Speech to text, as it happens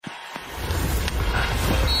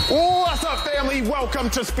up, family? Welcome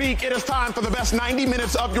to Speak. It is time for the best 90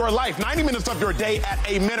 minutes of your life, 90 minutes of your day at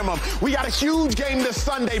a minimum. We got a huge game this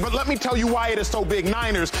Sunday, but let me tell you why it is so big.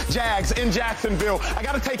 Niners, Jags in Jacksonville. I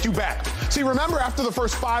got to take you back. See, remember after the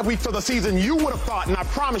first 5 weeks of the season, you would have thought, and I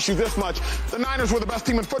promise you this much, the Niners were the best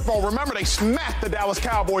team in football. Remember, they smacked the Dallas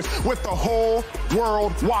Cowboys with the whole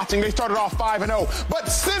world watching. They started off 5-0. But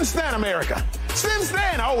since then, America, since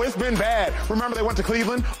then, it's been bad. Remember, they went to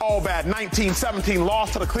Cleveland? All bad. 19-17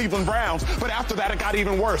 loss to the Cleveland Browns. But after that, it got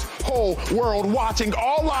even worse. Whole world watching.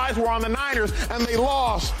 All eyes were on the Niners, and they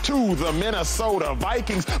lost to the Minnesota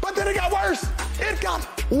Vikings. But then it got worse. It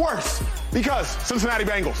got worse because Cincinnati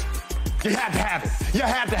Bengals. You had to have it. You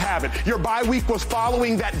had to have it. Your bye week was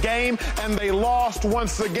following that game, and they lost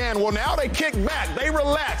once again. Well, now they kicked back. They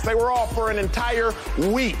relaxed. They were off for an entire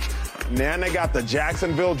week. And then they got the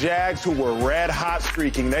Jacksonville Jags, who were red hot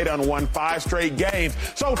streaking. They done won 5 straight games.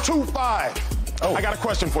 So 2-5. Oh. I got a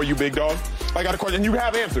question for you, big dog. I got a question. You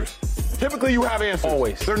have answers. Typically, you have answers.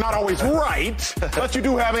 Always. They're not always right, but you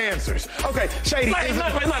do have answers. Okay, Shady.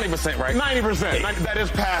 90%, right? 90%. That is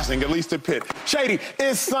passing, at least at Pitt. Shady,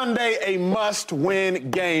 is Sunday a must-win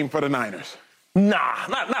game for the Niners? Nah,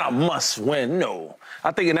 not a must-win, no.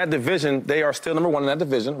 I think in that division, they are still number 1 in that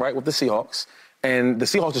division, right, with the Seahawks. And the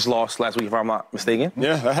Seahawks just lost last week, if I'm not mistaken.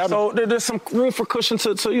 Yeah, that happened. So there's some room for cushion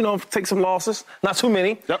to take some losses. Not too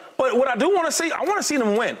many. Yep. But what I do want to see, I want to see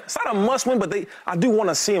them win. It's not a must-win, but I do want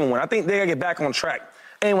to see them win. I think they got to get back on track.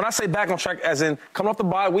 And when I say back on track, as in coming off the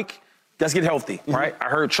bye week, let's get healthy, right? I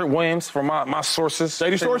heard Trent Williams from my sources.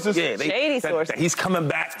 Shady sources? Yeah. Shady sources. He's coming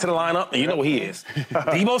back to the lineup, and you know who he is.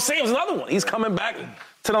 Debo Samuel's another one. He's coming back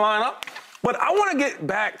to the lineup. But I want to get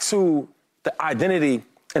back to the identity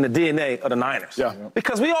and the DNA of the Niners. Yeah.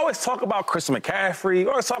 Because we always talk about Chris McCaffrey, we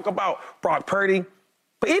always talk about Brock Purdy,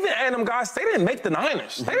 but even them guys, they didn't make the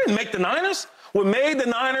Niners. They didn't make the Niners. What made the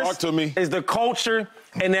Niners is the culture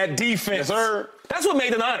and that defense. Yes, sir. That's what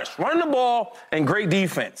made the Niners. Running the ball and great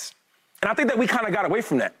defense. And I think that we kind of got away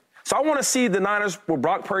from that. So I want to see the Niners with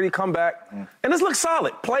Brock Purdy come back and just look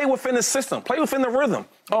solid. Play within the system. Play within the rhythm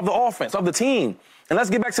of the offense, of the team. And let's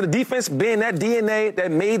get back to the defense being that DNA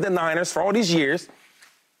that made the Niners for all these years.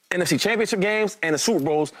 NFC Championship games and the Super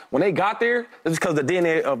Bowls, when they got there, it's because of the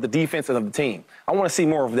DNA of the defense and of the team. I want to see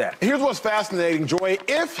more of that. Here's what's fascinating, Joy.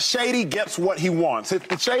 If Shady gets what he wants,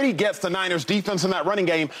 if Shady gets the Niners' defense in that running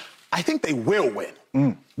game, I think they will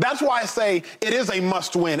win. That's why I say it is a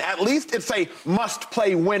must-win. At least it's a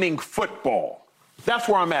must-play winning football. That's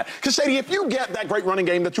where I'm at. Because, Shady, if you get that great running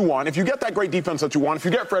game that you want, if you get that great defense that you want, if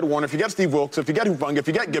you get Fred Warner, if you get Steve Wilkes, if you get Hufanga, if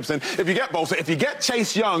you get Gibson, if you get Bosa, if you get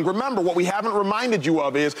Chase Young, remember what we haven't reminded you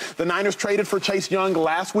of is the Niners traded for Chase Young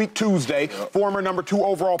last week, Tuesday, former number 2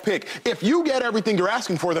 overall pick. If you get everything you're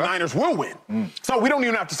asking for, the Niners will win. So we don't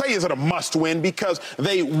even have to say is it a must-win because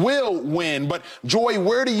they will win. But, Joy,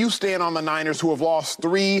 where do you stand on the Niners who have lost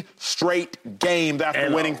 3 straight games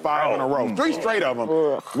after winning 5 in a row? 3 straight of them.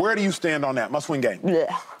 Where do you stand on that must-win game?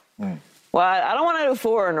 Yeah. Well, I don't want to do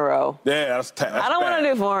 4 in a row. Yeah, that's I don't want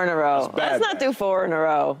to do 4 in a row. Let's not do 4 in a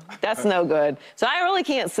row. That's no good. So I really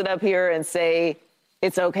can't sit up here and say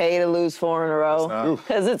it's okay to lose 4 in a row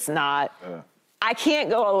because it's not. I can't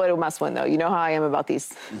go all the way to must win, though. You know how I am about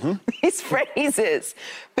these phrases.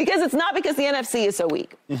 Because it's not because the NFC is so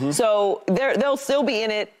weak. So they'll still be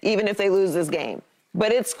in it even if they lose this game.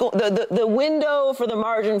 But it's the window for the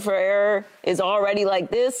margin for error is already like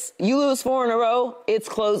this. You lose 4 in a row, it's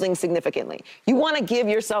closing significantly. You want to give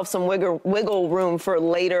yourself some wiggle room for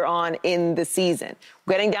later on in the season.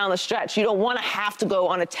 Getting down the stretch, you don't want to have to go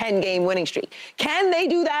on a 10-game winning streak. Can they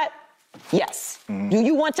do that? Yes. Do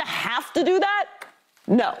you want to have to do that?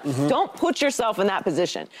 No. Don't put yourself in that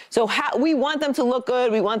position. So we want them to look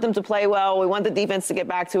good. We want them to play well. We want the defense to get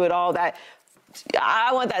back to it, all that.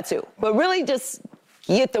 I want that too. But really just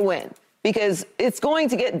get the win because it's going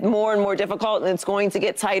to get more and more difficult and it's going to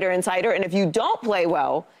get tighter and tighter. And if you don't play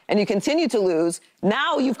well and you continue to lose,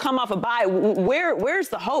 now you've come off a bye. Where's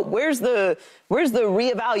the hope? Where's the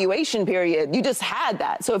reevaluation period? You just had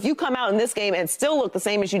that. So if you come out in this game and still look the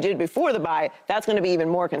same as you did before the bye, that's going to be even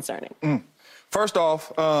more concerning. First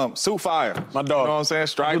off, Sue Fire. My dog. You know what I'm saying?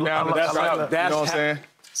 Strike down. That's you know what I'm saying?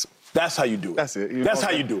 That's how you do it. That's it. That's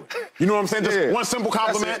how you do it. You know what I'm saying? Just one simple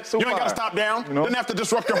compliment. You ain't got to stop down. You know? Doesn't have to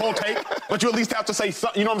disrupt your whole take, but you at least have to say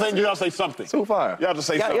something. You know what I'm saying? You got to say something. Sue Fire. You have to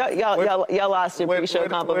say something. Y'all lost your pre-show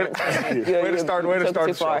compliment. Way to start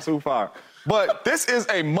the show. Sue Fire. But this is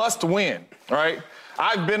a must-win, right?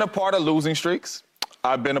 I've been a part of losing streaks.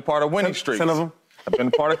 I've been a part of winning streaks. 10 of them? I've been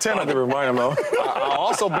a part of 10 of them. Remind him, though. I've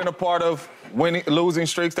also been a part of losing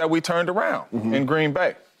streaks that we turned around in Green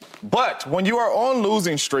Bay. But when you are on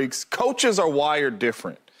losing streaks, coaches are wired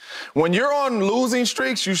different. When you're on losing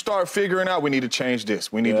streaks, you start figuring out we need to change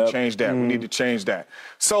this. We need to change that. We need to change that.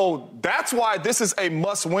 So that's why this is a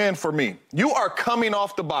must-win for me. You are coming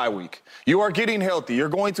off the bye week. You are getting healthy. You're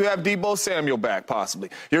going to have Deebo Samuel back, possibly.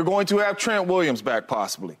 You're going to have Trent Williams back,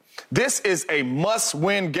 possibly. This is a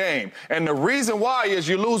must-win game. And the reason why is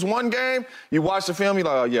you lose one game, you watch the film, you're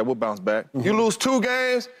like, oh, yeah, we'll bounce back. You lose 2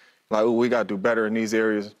 games, like, oh, we got to do better in these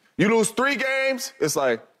areas. You lose 3 games, it's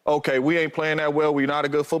like, okay, we ain't playing that well. We're not a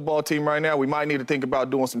good football team right now. We might need to think about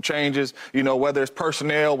doing some changes, you know, whether it's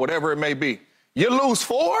personnel, whatever it may be. You lose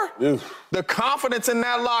 4, the confidence in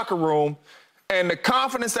that locker room and the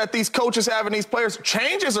confidence that these coaches have in these players,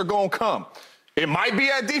 changes are going to come. It might be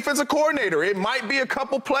a defensive coordinator. It might be a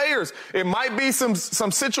couple players. It might be some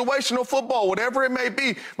situational football, whatever it may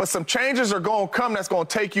be. But some changes are going to come that's going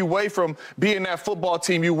to take you away from being that football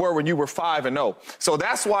team you were when you were 5-0. So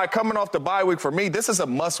that's why coming off the bye week for me, this is a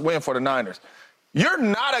must-win for the Niners. You're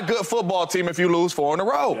not a good football team if you lose 4 in a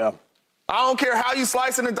row. Yeah. I don't care how you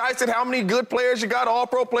slice it and dice it, how many good players you got,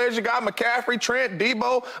 all-pro players you got, McCaffrey, Trent,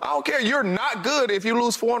 Deebo. I don't care. You're not good if you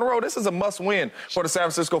lose 4 in a row. This is a must-win for the San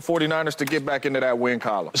Francisco 49ers to get back into that win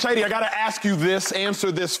column. Shady, I got to ask you this. Answer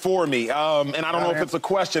this for me. And I don't know if it's a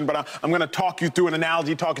question, but I'm going to talk you through an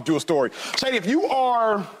analogy, talk you through a story. Shady, if you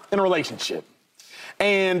are in a relationship,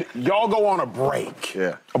 and y'all go on a break.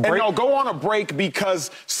 Yeah. And y'all go on a break because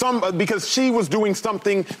she was doing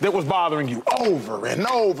something that was bothering you over and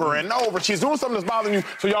over and over. She's doing something that's bothering you,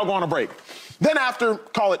 so y'all go on a break. Then after,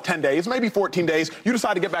 call it 10 days, maybe 14 days, you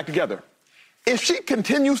decide to get back together. If she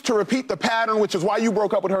continues to repeat the pattern, which is why you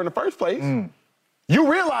broke up with her in the first place,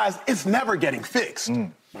 you realize it's never getting fixed.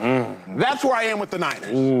 That's where I am with the Niners.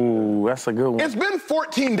 Ooh, that's a good one. It's been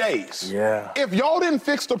 14 days. Yeah. If y'all didn't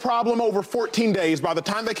fix the problem over 14 days, by the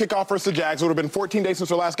time they kick off versus the Jags, it would have been 14 days since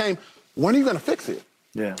their last game. When are you going to fix it?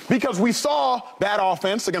 Yeah. Because we saw bad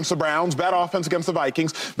offense against the Browns, bad offense against the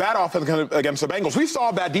Vikings, bad offense against the Bengals. We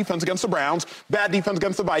saw bad defense against the Browns, bad defense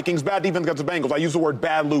against the Vikings, bad defense against the Bengals. I use the word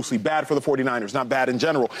bad loosely, bad for the 49ers, not bad in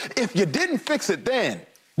general. If you didn't fix it then,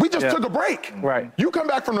 we just took a break. Right. You come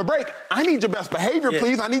back from the break. I need your best behavior,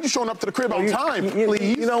 please. I need you showing up to the crib on time,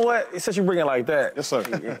 please. You know what? Since you bring it like that. Yes,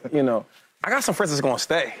 sir. You know, I got some friends that's going to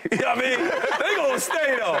stay. You know what I mean? They going to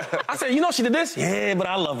stay, though. I said, you know she did this? Yeah, but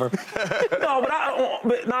I love her. No,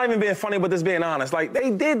 but not even being funny, but just being honest. Like, they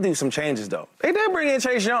did do some changes, though. They did bring in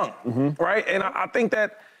Chase Young, right? And I think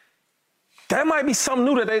that might be something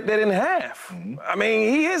new that they didn't have. I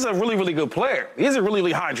mean, he is a really, really good player. He is a really,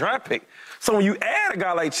 really high draft pick. So when you add a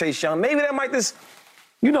guy like Chase Young, maybe that might just,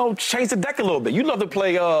 you know, change the deck a little bit. You love to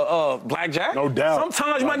play blackjack. No doubt.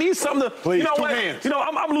 Sometimes you might need something to, please, you know two what? hands. You know,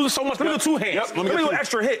 I'm losing so much. Let me do 2 hands. Yep. Let me do an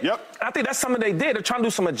extra hit. Yep. I think that's something they did. They're trying to do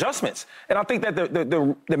some adjustments. And I think that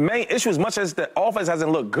the main issue, as much as the offense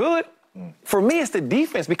hasn't looked good, for me, it's the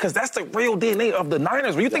defense, because that's the real DNA of the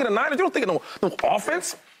Niners. When you think of the Niners, you don't think of no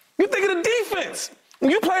offense. You think of the defense. When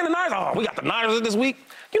you play in the Niners, oh, we got the Niners this week.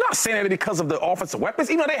 You're not saying that because of the offensive weapons.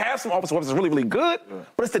 Even though they have some offensive weapons that's really, really good,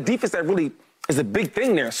 but it's the defense that really is a big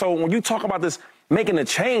thing there. So when you talk about this making a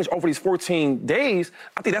change over these 14 days,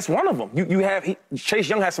 I think that's one of them. Chase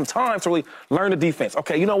Young has some time to really learn the defense.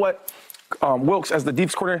 Okay, you know what? Wilks, as the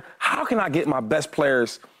defense coordinator, how can I get my best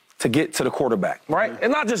players to get to the quarterback, right?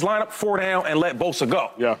 And not just line up 4 down and let Bosa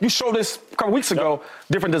go. Yeah. You showed this a couple weeks ago,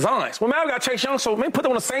 different designs. Well, now we got Chase Young, so maybe put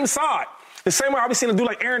them on the same side. The same way I've seen them do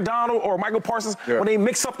like Aaron Donald or Michael Parsons when they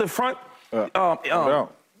mix up the front,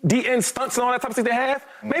 DN stunts and all that type of thing they have.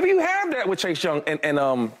 Maybe you have that with Chase Young and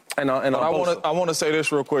Bosa. I want to say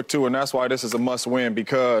this real quick, too, and that's why this is a must-win,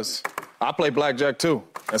 because I play blackjack, too.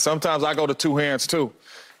 And sometimes I go to 2 hands, too,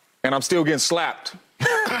 and I'm still getting slapped.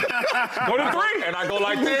 Go to 3, and I go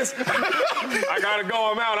like this. I gotta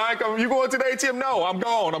go. I'm out. You going to the ATM? No, I'm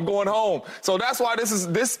gone. I'm going home. So that's why this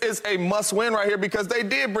is a must-win right here, because they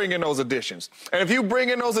did bring in those additions. And if you bring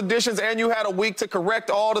in those additions and you had a week to correct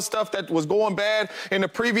all the stuff that was going bad in the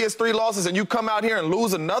previous 3 losses, and you come out here and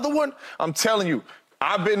lose another one, I'm telling you,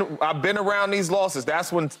 I've been around these losses.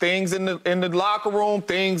 That's when things in the locker room,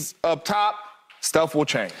 things up top, stuff will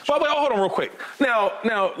change. But hold on real quick. Now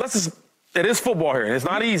let's just. It is football here, and it's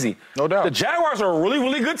not easy. No doubt. The Jaguars are a really,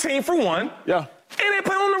 really good team, for one. Yeah. And they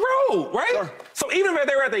play on the road, right? Sure. So even if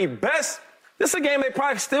they were at their best, this is a game they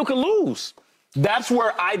probably still could lose. That's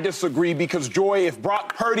where I disagree because, Joy, if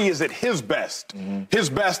Brock Purdy is at his best, his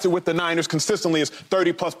best with the Niners consistently is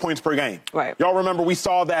 30-plus points per game. Right. Y'all remember we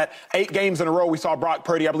saw that 8 games in a row we saw Brock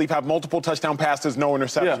Purdy, I believe, have multiple touchdown passes, no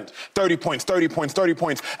interceptions. Yeah. 30 points, 30 points, 30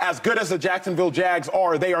 points. As good as the Jacksonville Jags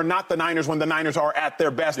are, they are not the Niners when the Niners are at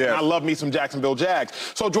their best. Yeah. And I love me some Jacksonville Jags.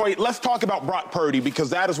 So, Joy, let's talk about Brock Purdy because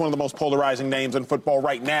that is one of the most polarizing names in football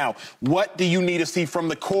right now. What do you need to see from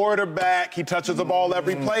the quarterback? He touches the ball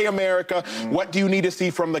every play, America. What do you need to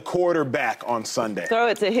see from the quarterback on Sunday? Throw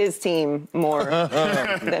it to his team more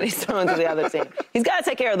than he's throwing to the other team. He's got to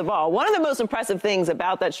take care of the ball. One of the most impressive things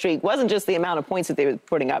about that streak wasn't just the amount of points that they were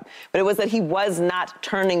putting up, but it was that he was not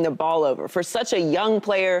turning the ball over. For such a young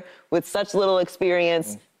player with such little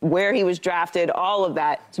experience, where he was drafted, all of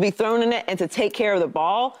that, to be thrown in it and to take care of the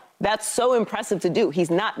ball, that's so impressive to do.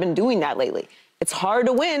 He's not been doing that lately. It's hard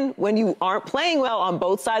to win when you aren't playing well on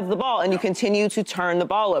both sides of the ball and you continue to turn the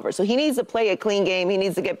ball over. So he needs to play a clean game. He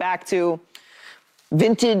needs to get back to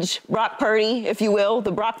vintage Brock Purdy, if you will,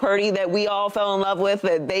 the Brock Purdy that we all fell in love with,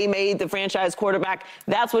 that they made the franchise quarterback.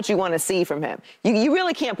 That's what you want to see from him. You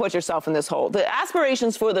really can't put yourself in this hole. The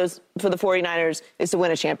aspirations for the 49ers is to win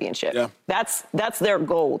a championship. Yeah. That's their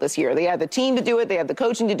goal this year. They have the team to do it. They have the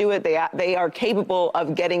coaching to do it. They are capable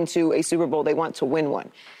of getting to a Super Bowl. They want to win one.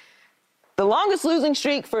 The longest losing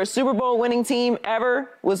streak for a Super Bowl winning team ever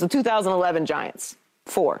was the 2011 Giants.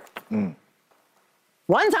 4.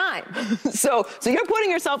 One time. So you're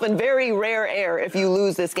putting yourself in very rare air if you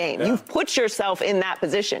lose this game. Yeah. You've put yourself in that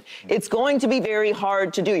position. It's going to be very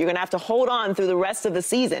hard to do. You're going to have to hold on through the rest of the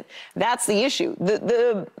season. That's the issue.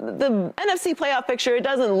 The NFC playoff picture, it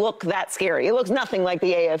doesn't look that scary. It looks nothing like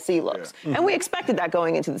the AFC looks. Yeah. And we expected that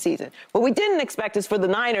going into the season. What we didn't expect is for the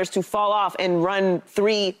Niners to fall off and run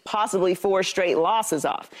 3, possibly 4 straight losses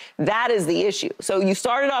off. That is the issue. So you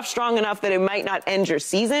started off strong enough that it might not end your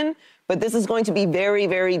season, but this is going to be very,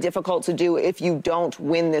 very difficult to do if you don't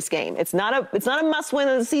win this game. It's not a must-win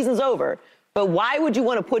and the season's over. But why would you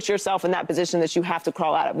want to put yourself in that position that you have to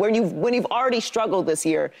crawl out of, when you've already struggled this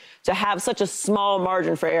year to have such a small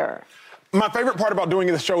margin for error? My favorite part about doing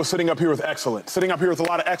this show is sitting up here with excellence, sitting up here with a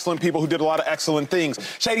lot of excellent people who did a lot of excellent things.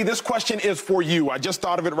 Shady, this question is for you. I just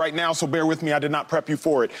thought of it right now, so bear with me. I did not prep you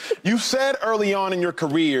for it. You said early on in your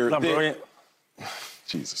career that... Brilliant.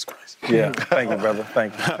 Jesus Christ. Yeah, thank you, brother.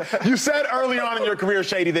 Thank you. You said early on in your career,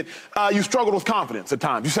 Shady, that you struggled with confidence at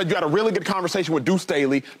times. You said you had a really good conversation with Deuce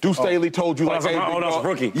Staley. Deuce Staley told you, like, hey, that was a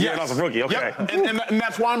rookie. Yes. Yeah, that was a rookie. Okay. Yep. And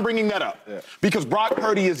that's why I'm bringing that up. Yeah. Because Brock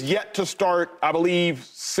Purdy is yet to start, I believe,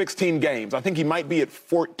 16 games. I think he might be at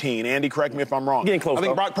 14. Andy, correct me if I'm wrong. Getting close, I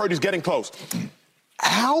think Brock Purdy's getting close.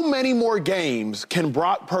 How many more games can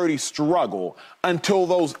Brock Purdy struggle until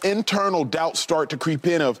those internal doubts start to creep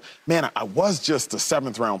in of, man, I was just a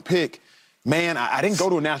 7th-round pick. Man, I didn't go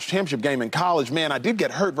to a national championship game in college. Man, I did get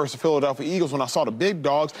hurt versus the Philadelphia Eagles when I saw the big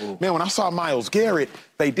dogs. Ooh. Man, when I saw Myles Garrett,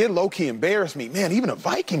 they did low-key embarrass me. Man, even the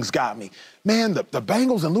Vikings got me. Man, the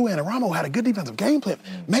Bengals and Lou Anarumo had a good defensive game plan.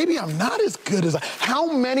 Maybe I'm not as good as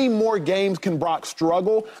How many more games can Brock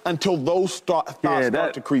struggle until those thoughts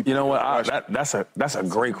start to creep in? You know what? That's a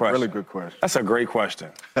great question. Really good question. That's a great question.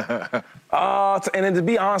 And then to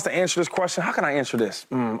be honest, to answer this question, how can I answer this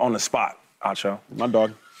on the spot, Acho? My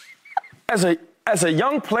dog. As a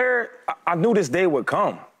young player, I knew this day would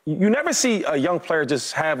come. You never see a young player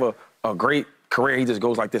just have a great career. He just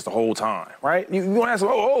goes like this the whole time, right? You want to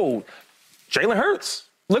ask, Jalen Hurts.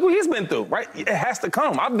 Look what he's been through, right? It has to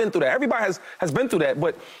come. I've been through that. Everybody has been through that.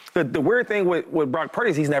 But the weird thing with Brock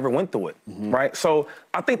Purdy is he's never went through it, right? So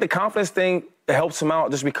I think the confidence thing helps him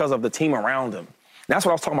out just because of the team around him. And that's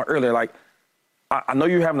what I was talking about earlier. Like, I know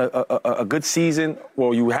you're having a good season.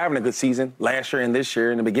 Well, you were having a good season last year and this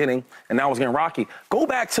year in the beginning, and now it's getting rocky. Go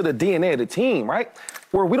back to the DNA of the team, right?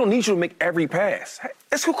 Where we don't need you to make every pass.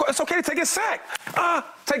 It's okay to take a sack.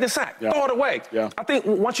 Take the sack. Yeah. Throw it away. Yeah. I think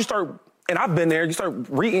once you start, and I've been there, you start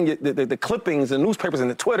reading the clippings and newspapers and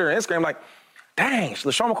the Twitter and Instagram, like, dang,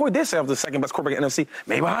 LeSean McCoy did say I was the second best quarterback in the NFC.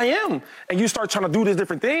 Maybe I am. And you start trying to do these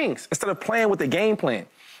different things instead of playing with the game plan.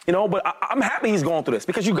 You know, but I'm happy he's going through this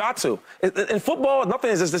because you got to. In football, nothing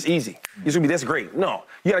is just this easy. It's going to be this great. No,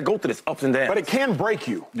 you got to go through this ups and downs. But it can break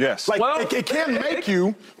you. Yes. Like, it can make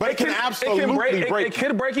you, but it can absolutely break you. It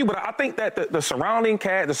can break you, but I think that the surrounding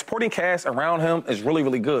cast, the supporting cast around him is really,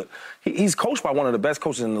 really good. He's coached by one of the best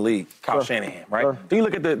coaches in the league, Kyle Shanahan, right? Sure. Then you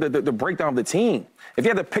look at the breakdown of the team. If you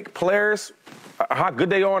had to pick players, how good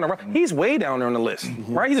they are, he's way down there on the list,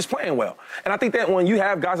 right? He's just playing well. And I think that when you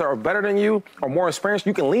have guys that are better than you or more experienced,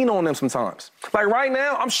 you can lean on them sometimes. Like right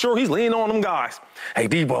now, I'm sure he's leaning on them guys. Hey,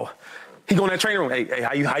 Debo, he go in that training room. Hey,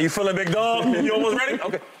 how you feeling, big dog? You almost ready?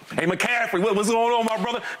 Okay. Hey, McCaffrey, what's going on, my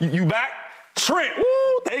brother? You back? Trent,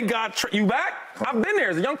 woo, they got Trent. You back? I've been there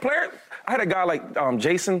as a young player. I had a guy like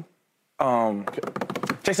Jason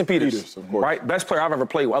Peters, right? Best player I've ever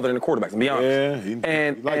played with other than the quarterbacks, to be honest. Yeah, he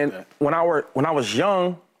and that. when I was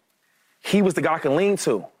young, he was the guy I could lean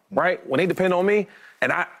to, right? When they depend on me,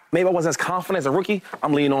 and maybe I wasn't as confident as a rookie,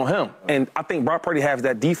 I'm leaning on him. And I think Brock Purdy has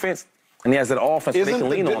that defense, and he has that offense they can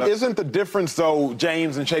lean on. Isn't the difference, though,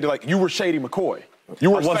 James and Shady, like you were Shady McCoy?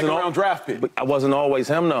 You were a second-round draft pick. But I wasn't always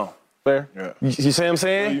him, though. Fair? Yeah. You see what I'm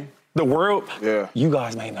saying? The world, you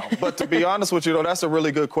guys may know. But to be honest with you, though, that's a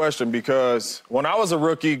really good question because when I was a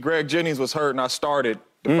rookie, Greg Jennings was hurt, and I started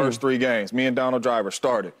the first 3 games. Me and Donald Driver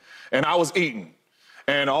started. And I was eating.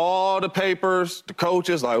 And all the papers, the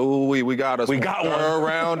coaches, like, ooh, we got us. We got one.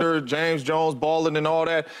 Third-rounder, James Jones balling and all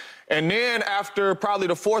that. And then after probably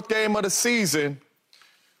the 4th game of the season,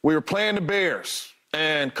 we were playing the Bears.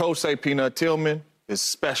 And Coach say, Peanut Tillman is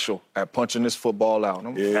special at punching this football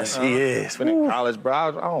out. Yes, he is. Been in college, bro.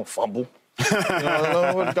 I don't fumble. You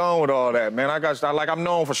know, what's going with all that, man? I'm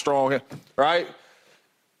known for strong, right?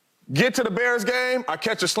 Get to the Bears game, I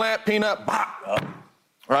catch a slant, Peanut, bop.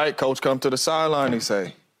 Right? Coach come to the sideline, he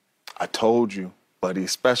say, I told you, but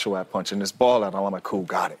he's special at punching this ball out. I'm like, cool,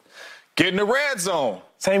 got it. Get in the red zone.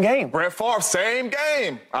 Same game. Brett Favre, same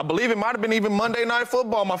game. I believe it might have been even Monday Night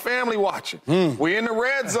Football, my family watching. We in the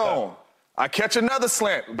red zone. I catch another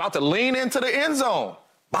slant, about to lean into the end zone.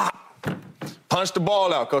 Bop. Punch the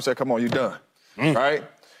ball out. Coach said, come on, you done. Right?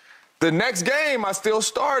 The next game, I still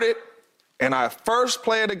started, and first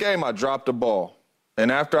play of the game, I dropped the ball. And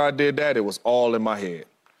after I did that, it was all in my head.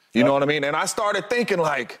 You know what I mean? And I started thinking,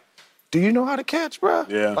 like, do you know how to catch, bro?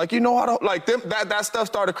 Yeah. Like, you know how to, like, that stuff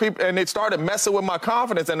started creeping, and it started messing with my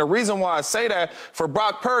confidence. And the reason why I say that, for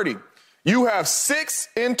Brock Purdy, you have 6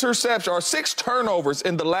 interceptions or 6 turnovers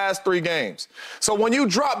in the last 3 games. So when you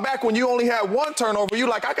drop back, when you only had 1 turnover, you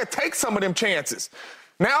like, I could take some of them chances.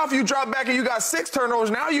 Now, if you drop back and you got 6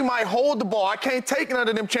 turnovers, now you might hold the ball. I can't take none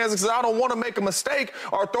of them chances because I don't want to make a mistake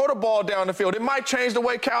or throw the ball down the field. It might change the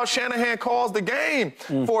way Kyle Shanahan calls the game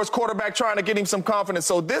for his quarterback, trying to get him some confidence.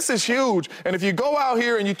 So this is huge. And if you go out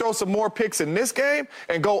here and you throw some more picks in this game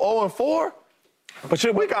and go 0-4,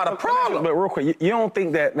 we got a problem. But real quick, you don't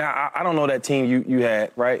think that, now, I don't know that team you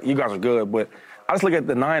had, right? You guys are good, but I just look at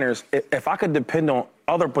the Niners. If I could depend on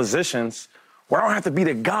other positions where I don't have to be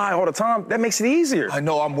the guy all the time, that makes it easier. I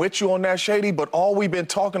know, I'm with you on that, Shady, but all we've been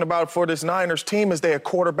talking about for this Niners team is they're a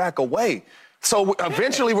quarterback away. So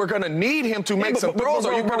eventually we're going to need him to make some throws,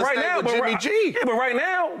 or you're going to stay with Jimmy G. Yeah, but right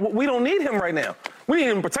now, we don't need him right now. We need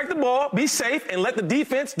him to protect the ball, be safe, and let the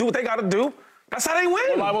defense do what they got to do. That's how they win.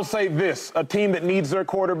 Well, I will say this. A team that needs their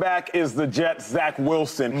quarterback is the Jets' Zach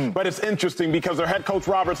Wilson. But it's interesting because their head coach,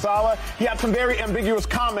 Robert Saleh, he had some very ambiguous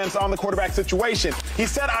comments on the quarterback situation. He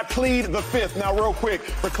said, I plead the 5th. Now, real quick,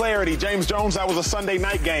 for clarity, James Jones, that was a Sunday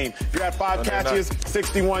night game. You had 5 catches,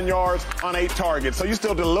 61 yards on 8 targets. So you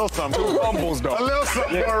still did a little something. 2 fumbles, though. A little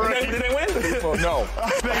something. Yeah. Did they win? No.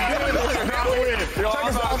 They did win. Check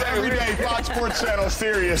us out every day, Fox Sports Channel,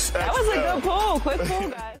 Sirius. That was a good pull. Quick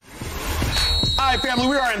pull, guys. All right, family,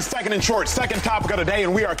 we are in second and short, second topic of the day,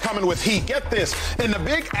 and we are coming with heat. Get this. In the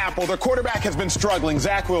Big Apple, the quarterback has been struggling,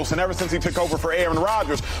 Zach Wilson, ever since he took over for Aaron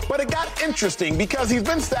Rodgers. But it got interesting because he's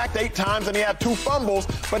been sacked 8 times and he had 2 fumbles.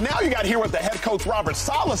 But now you got to hear what the head coach, Robert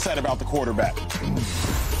Saleh, said about the quarterback.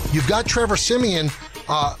 You've got Trevor Siemian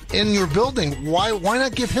in your building. Why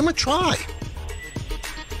not give him a try?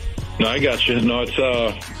 No, I got you. No, it's,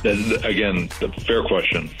 again, the fair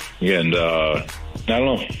question. And I don't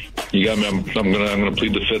know. You got me. I'm gonna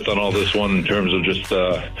plead the 5th on all this one in terms of just.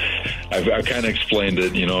 I've kind of explained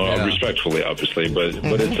it, respectfully, obviously, but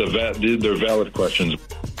they're valid questions.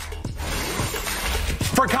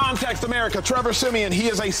 For context, America, Trevor Siemian, he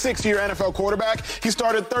is a 6-year NFL quarterback. He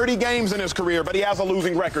started 30 games in his career, but he has a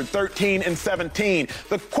losing record, 13-17.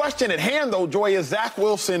 The question at hand, though, Joy, is Zach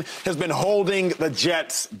Wilson has been holding the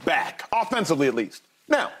Jets back, offensively at least.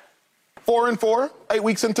 Now, 4-4, 8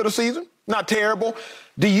 weeks into the season, not terrible.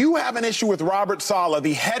 Do you have an issue with Robert Saleh,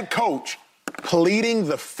 the head coach, pleading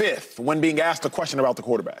the 5th when being asked a question about the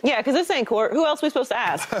quarterback? Yeah, because this ain't court. Who else are we supposed to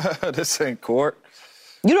ask? This ain't court.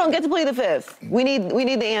 You don't get to plead the 5th. We need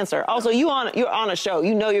the answer. Also, you're on a show.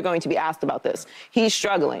 You know you're going to be asked about this. He's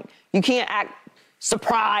struggling. You can't act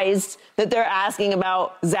surprised that they're asking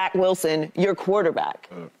about Zach Wilson, your quarterback.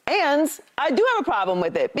 And I do have a problem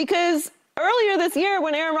with it because earlier this year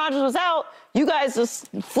when Aaron Rodgers was out, you guys just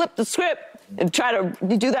flipped the script and try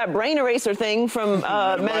to do that brain eraser thing from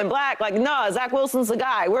Men in Black. Like, no, Zach Wilson's the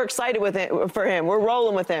guy. We're excited for him. We're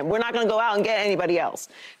rolling with him. We're not going to go out and get anybody else.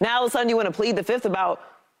 Now all of a sudden you want to plead the 5th about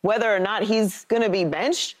whether or not he's going to be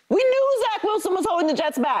benched. We knew Zach Wilson was holding the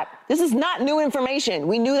Jets back. This is not new information.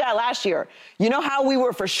 We knew that last year. You know how we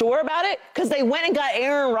were for sure about it? Because they went and got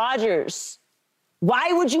Aaron Rodgers.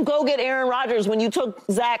 Why would you go get Aaron Rodgers when you took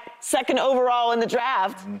Zach second overall in the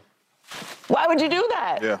draft? Why would you do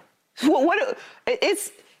that? Yeah.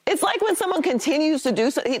 It's like when someone continues to do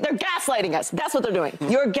something, they're gaslighting us. That's what they're doing.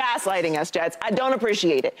 You're gaslighting us, Jets. I don't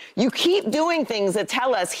appreciate it. You keep doing things that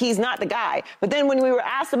tell us he's not the guy. But then when we were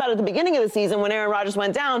asked about it at the beginning of the season, when Aaron Rodgers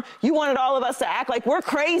went down, you wanted all of us to act like we're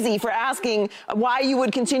crazy for asking why you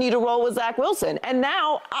would continue to roll with Zach Wilson. And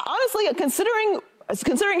now, honestly,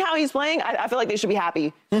 considering how he's playing, I feel like they should be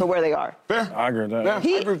happy for where they are. Fair. I agree with that. Yeah, I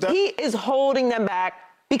agree with that. He is holding them back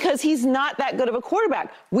because he's not that good of a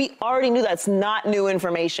quarterback. We already knew that's not new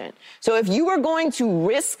information. So if you were going to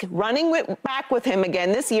risk running back with him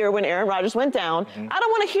again this year when Aaron Rodgers went down, I don't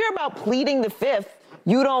want to hear about pleading the fifth.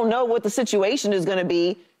 You don't know what the situation is going to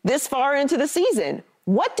be this far into the season.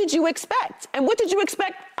 What did you expect? And what did you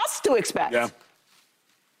expect us to expect? Yeah.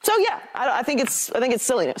 So, yeah, I think it's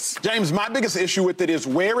silliness. James, my biggest issue with it is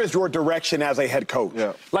where is your direction as a head coach?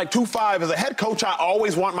 Yeah. Like 2-5, as a head coach, I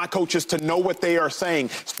always want my coaches to know what they are saying.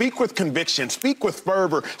 Speak with conviction, speak with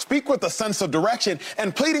fervor, speak with a sense of direction.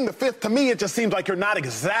 And pleading the fifth, to me, it just seems like you're not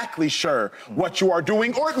exactly sure what you are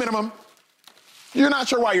doing, or at minimum, you're not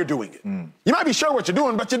sure why you're doing it. You might be sure what you're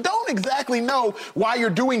doing, but you don't exactly know why you're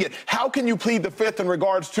doing it. How can you plead the fifth in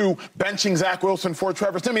regards to benching Zach Wilson for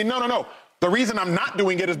Trevor Siemian? No. The reason I'm not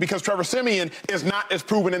doing it is because Trevor Siemian is not as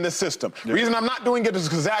proven in this system. The reason I'm not doing it is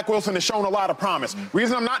because Zach Wilson has shown a lot of promise. The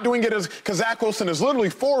reason I'm not doing it is because Zach Wilson is literally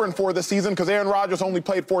 4-4 this season because Aaron Rodgers only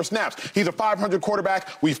played 4 snaps. He's a 500 quarterback.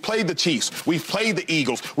 We've played the Chiefs. We've played the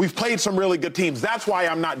Eagles. We've played some really good teams. That's why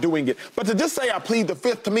I'm not doing it. But to just say I plead the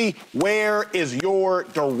fifth, to me, where is your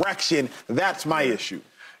direction? That's my issue.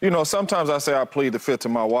 You know, sometimes I say I plead the fifth to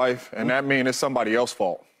my wife, and that means it's somebody else's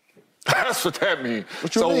fault. That's what that means.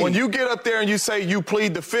 So when you get up there and you say you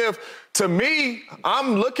plead the fifth, to me,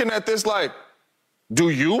 I'm looking at this like, do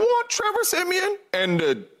you want Trevor Siemian and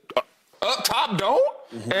the up top don't?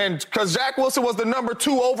 And because Zach Wilson was the number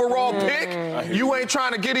 2 overall pick, you ain't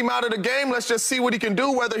trying to get him out of the game. Let's just see what he can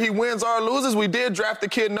do, whether he wins or loses. We did draft the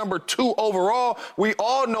kid number 2 overall. We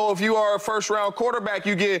all know if you are a first-round quarterback,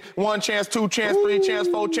 you get 1 chance, 2 chance, 3 chance,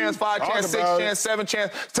 4 chance, 5 chance, 6 chance, 7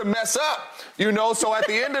 chance to mess up. You know, so at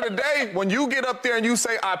the end of the day, when you get up there and you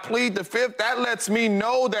say, I plead the fifth, that lets me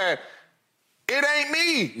know that it ain't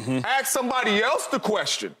me. Ask somebody else the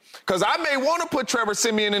question. Because I may want to put Trevor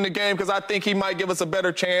Siemian in the game because I think he might give us a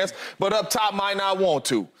better chance, but up top might not want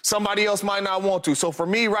to. Somebody else might not want to. So for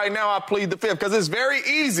me right now, I plead the fifth because it's very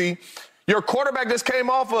easy. Your quarterback just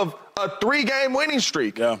came off of a 3-game winning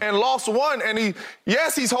streak and lost 1. And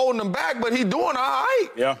he's holding them back, but he's doing all right.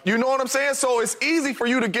 Yeah. You know what I'm saying? So it's easy for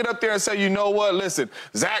you to get up there and say, you know what, listen,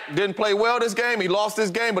 Zach didn't play well this game. He lost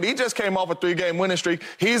this game, but he just came off a 3-game winning streak.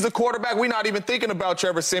 He's the quarterback. We're not even thinking about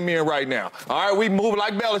Trevor Siemian right now. All right, we move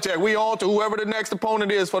like Belichick. We on to whoever the next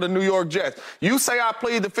opponent is for the New York Jets. You say I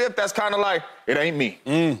plead the fifth, that's kind of like, it ain't me.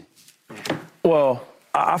 Well,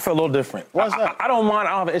 I feel a little different. Why's that? I don't mind.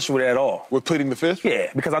 I don't have an issue with it at all. With pleading the fifth?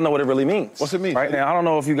 Yeah, because I know what it really means. What's it mean? Right now, I don't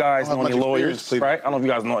know if you guys know any lawyers, right? I don't know if you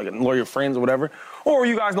guys know like lawyer friends or whatever, or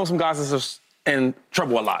you guys know some guys that's just in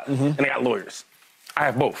trouble a lot and they got lawyers. I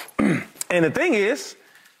have both. And the thing is,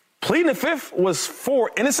 pleading the fifth was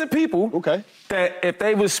for innocent people. Okay. That if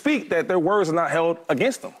they would speak, that their words are not held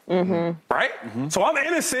against them. Right? So I'm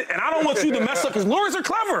innocent, and I don't want you to mess up because lawyers are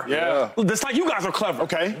clever. Yeah. Just like you guys are clever.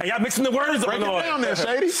 Okay. And y'all mixing the words up. Break it down there,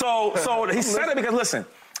 Shady. So he said it because, listen,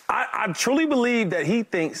 I truly believe that he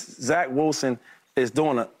thinks Zach Wilson is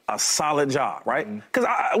doing a solid job, right? Because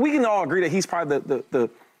we can all agree that he's probably the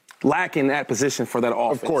lacking that position for that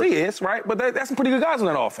offense. Of course. He is, right? But that's some pretty good guys on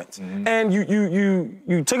that offense. And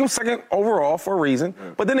you took him second overall for a reason.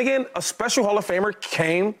 But then again, a special Hall of Famer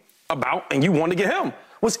came about and you wanted to get him,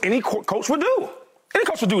 which any coach would do. Any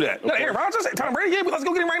coach would do that. Aaron Rodgers, Tom Brady, yeah, let's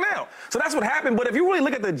go get him right now. So that's what happened. But if you really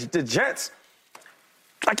look at the Jets,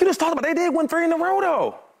 like you just talked about, they did win 3 in a row,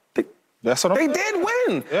 though. That's what they did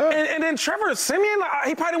win. Yeah. And then Trevor Siemian,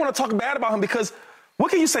 he probably didn't want to talk bad about him because what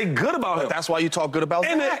can you say good about him? That's why you talk good about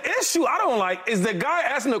And Zach. the issue I don't like is the guy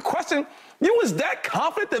asking the question, you was that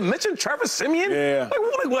confident to mention Trevor Siemian? Yeah.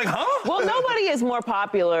 Like, huh? Well, nobody is more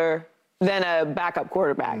popular than a backup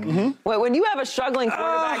quarterback. When you have a struggling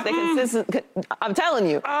quarterback that consistent, I'm telling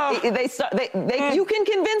you, you can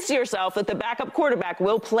convince yourself that the backup quarterback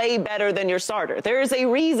will play better than your starter. There is a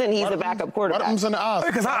reason he's the backup quarterback. What in the eyes?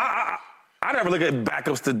 Because I never look at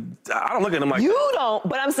backups I don't look at them like you don't,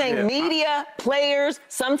 but I'm saying media, players,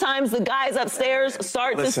 sometimes the guys upstairs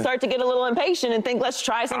start to get a little impatient and think, let's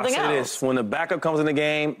try something else. This. When the backup comes in the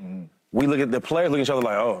game, we look at the players, look at each other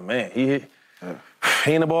like, oh, man, he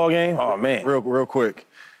in the ball game? Oh, man. Real quick,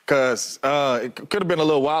 because it could have been a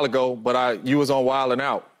little while ago, but you was on Wild 'N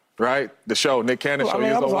Out. Right? The show, Nick Cannon show,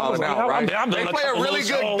 you was on Wild 'N Out, right? They play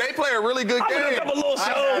a really good game. A couple little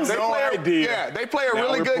shows. They play a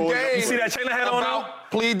really good game. You see that chain I had on now?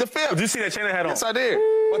 Plead the Fifth. Did you see that chain I had on? Yes, I did.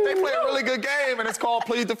 But they play a really good game, and it's called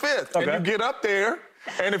Plead the Fifth. Okay. And you get up there,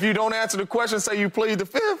 and if you don't answer the question, say you plead the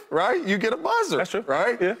fifth, right? You get a buzzer. That's true.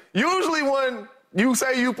 Right? Yeah. Usually when you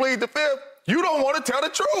say you plead the fifth, you don't want to tell the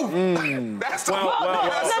truth. That's the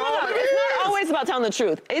It's not always about telling the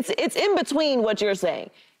truth. It's in between what you're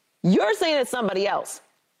saying. You're saying it's somebody else.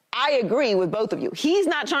 I agree with both of you. He's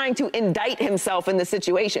not trying to indict himself in the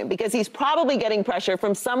situation because he's probably getting pressure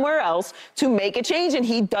from somewhere else to make a change, and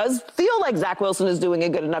he does feel like Zach Wilson is doing a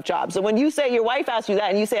good enough job. So when you say your wife asks you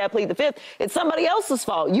that and you say I plead the fifth, it's somebody else's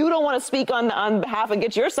fault. You don't want to speak on behalf and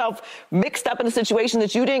get yourself mixed up in a situation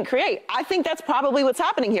that you didn't create. I think that's probably what's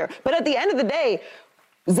happening here. But at the end of the day,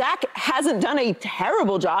 Zach hasn't done a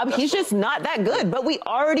terrible job. He's just not that good, but we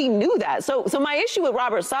already knew that. So my issue with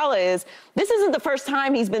Robert Saleh is this isn't the first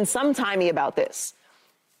time he's been sometimey about this.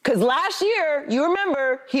 Because last year, you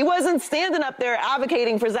remember, he wasn't standing up there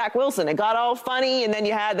advocating for Zach Wilson. It got all funny, and then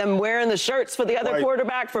you had them wearing the shirts for the other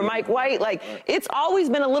quarterback, for Mike White. Like, it's always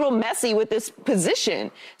been a little messy with this position.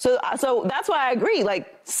 So that's why I agree.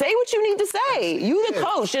 Like, say what you need to say. You the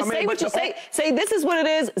coach. Just say what you say. Say this is what it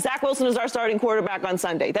is. Zach Wilson is our starting quarterback on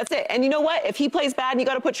Sunday. That's it. And you know what? If he plays bad and you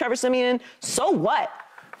got to put Trevor Siemian in, so what?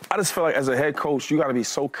 I just feel like as a head coach, you got to be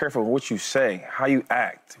so careful with what you say, how you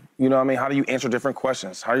act. You know what I mean? How do you answer different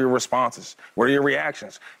questions? How are your responses? What are your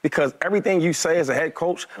reactions? Because everything you say as a head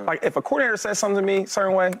coach, like if a coordinator says something to me a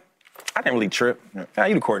certain way, I didn't really trip. Nah,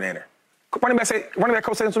 you the coordinator. Running back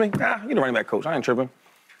coach says something to me, nah, you the running back coach. I ain't tripping.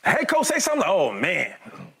 Head coach say something, oh, man,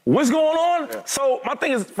 what's going on? Yeah. So my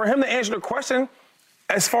thing is for him to answer the question,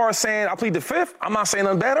 as far as saying I plead the fifth, I'm not saying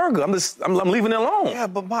nothing bad or good. I'm leaving it alone. Yeah,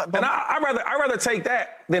 but I'd rather take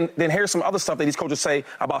that than hear some other stuff that these coaches say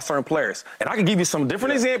about certain players. And I can give you some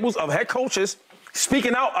different examples of head coaches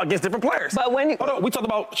speaking out against different players. But when we talked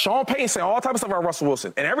about Sean Payton saying all type of stuff about Russell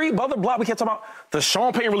Wilson, and every other block we kept talking about, does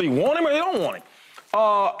Sean Payton really want him or they don't want him?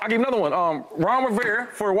 I'll give you another one. Ron Rivera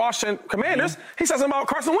for the Washington Commanders, he says something about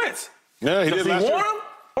Carson Wentz. Yeah, does he want him?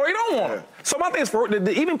 Or you don't want him. So my thing is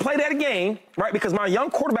to even play that game, right? Because my young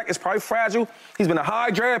quarterback is probably fragile. He's been a high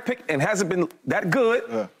draft pick and hasn't been that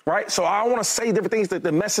good, right? So I want to say different things that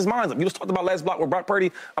mess his mind up. You just talked about last block with Brock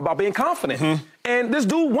Purdy about being confident. And this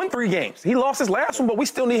dude won 3 games. He lost his last one, but we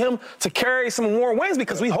still need him to carry some more wins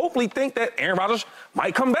because we hopefully think that Aaron Rodgers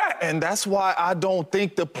might come back. And that's why I don't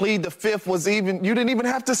think the plead the fifth was even, you didn't even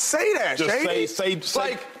have to say that, Shady. Just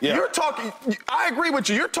say. You're talking, I agree with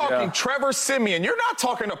you. You're talking Trevor Siemian. You're not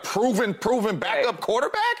talking a proven backup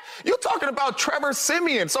quarterback. You're talking about Trevor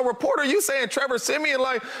Siemian. So, reporter, you saying Trevor Siemian,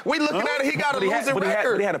 like, we looking at it, he got a losing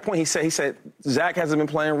record. But he had a point. He said Zach hasn't been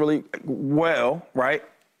playing really well, right?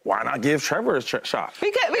 Why not give Trevor a shot?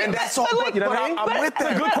 And that's all. You know what I mean? I'm with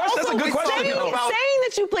that. That's a good question. Saying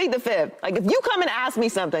that you plead the fifth, like if you come and ask me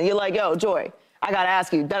something, you're like, yo, Joy, I got to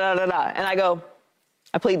ask you, da-da-da-da. And I go,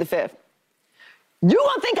 I plead the fifth. You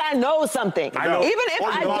gonna think I know something. I know. Even if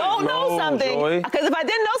I don't know something. Because if I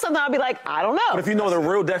didn't know something, I'd be like, I don't know. But if you know the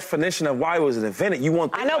real definition of why it was invented, you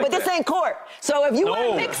won't think I know, but this ain't court. So if you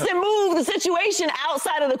want to mix and move the situation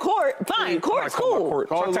outside of the court, fine. Court's cool.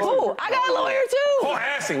 Cool. I got a lawyer, too. Call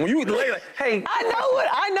asking. When you lay like, hey. I know what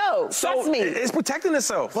I know. Trust me. It's protecting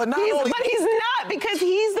itself. But he's not, because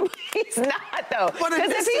he's not, though.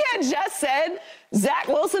 Because if he had just said, Zach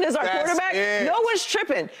Wilson is our quarterback, no one's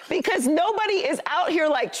tripping because nobody is out here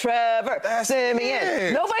like Trevor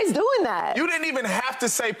Siemian. Nobody's doing that. You didn't even have to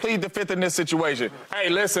say plead the fifth in this situation. Hey,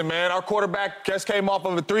 listen, man, our quarterback just came off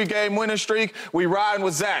of a 3-game winning streak. We riding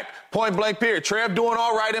with Zach. Point blank period. Trev doing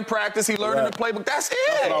all right in practice. He learning the playbook. That's it.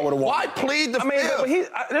 That's what I would have wanted. Why plead the fifth?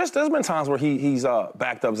 But there's been times where he's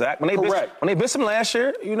backed up Zach. When they missed him last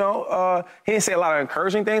year, he didn't say a lot of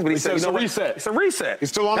encouraging things, but he said, it's a reset. It's a reset. He's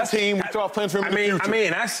still on the team. We still have plans for him in the future. I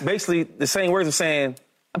mean, that's basically the same words of saying,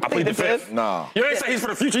 I plead the fifth. No. You ain't say he's for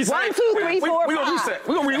the future. He's 1, 2, 3, 4, 5. We're going to reset.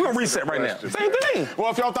 We're going to reset right now. Same thing. Well,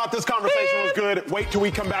 if y'all thought this conversation was good, wait till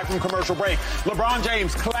we come back from commercial break. LeBron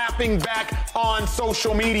James clapping back on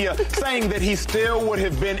social media, saying that he still would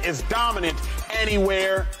have been as dominant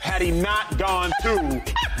anywhere had he not gone to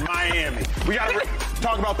Miami. We got to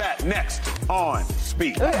talk about that next on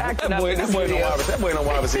Speak. That boy ain't no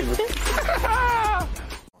wide receiver.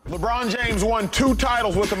 LeBron James won 2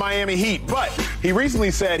 titles with the Miami Heat, but he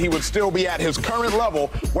recently said he would still be at his current level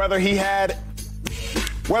whether he had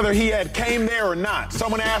came there or not.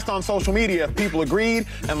 Someone asked on social media if people agreed,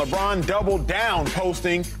 and LeBron doubled down,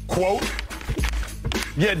 posting, quote,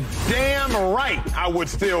 "You're damn right I would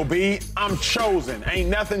still be. I'm chosen. Ain't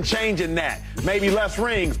nothing changing that. Maybe less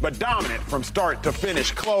rings, but dominant from start to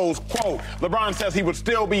finish," close quote. LeBron says he would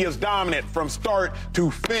still be as dominant from start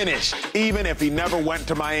to finish, even if he never went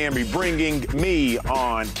to Miami, bringing me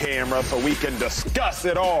on camera so we can discuss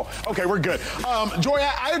it all. Okay, we're good. Joy,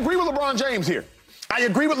 I agree with LeBron James here. I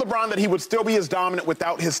agree with LeBron that he would still be as dominant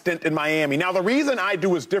without his stint in Miami. Now, the reason I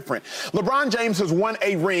do is different. LeBron James has won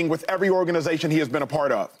a ring with every organization he has been a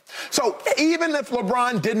part of. So even if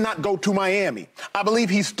LeBron did not go to Miami, I believe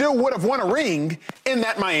he still would have won a ring in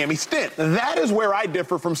that Miami stint. That is where I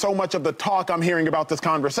differ from so much of the talk I'm hearing about this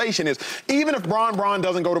conversation is even if Bron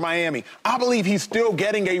doesn't go to Miami, I believe he's still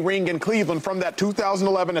getting a ring in Cleveland from that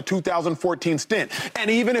 2011 to 2014 stint. And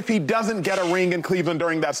even if he doesn't get a ring in Cleveland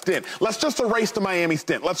during that stint, let's just erase the Miami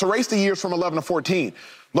stint. Let's erase the years from 11 to 14.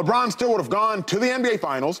 LeBron still would have gone to the NBA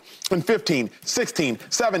Finals in 15, 16,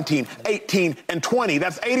 17, 18, and 20.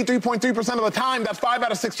 That's 83.3% of the time. That's 5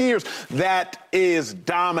 out of 6 years. That is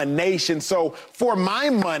domination. So for my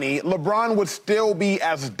money, LeBron would still be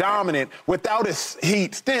as dominant without his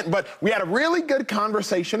Heat stint. But we had a really good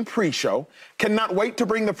conversation pre-show. Cannot wait to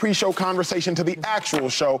bring the pre-show conversation to the actual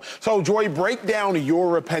show. So, Joy, break down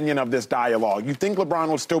your opinion of this dialogue. You think LeBron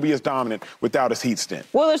would still be as dominant without his Heat stint?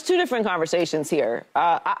 Well, there's 2 different conversations here.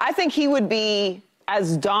 I think he would be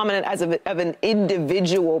as dominant as of an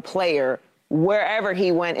individual player wherever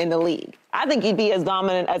he went in the league. I think he'd be as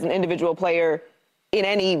dominant as an individual player in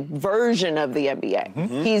any version of the NBA.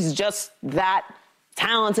 Mm-hmm. He's just that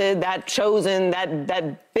talented, that chosen,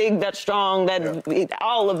 that big, that strong,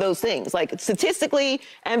 all of those things. Like statistically,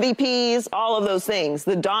 MVPs, all of those things.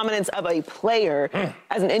 The dominance of a player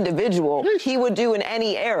as an individual, he would do in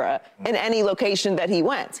any era, in any location that he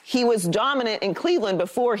went. He was dominant in Cleveland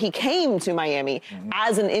before he came to Miami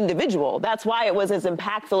as an individual. That's why it was as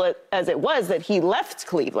impactful as it was that he left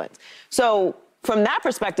Cleveland. So from that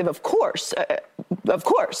perspective, of course,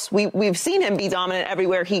 we've seen him be dominant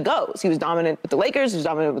everywhere he goes. He was dominant with the Lakers, he was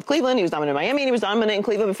dominant with Cleveland, he was dominant in Miami, and he was dominant in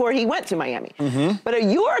Cleveland before he went to Miami. Mm-hmm. But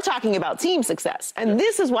you're talking about team success, and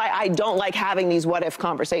this is why I don't like having these what-if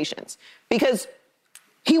conversations, because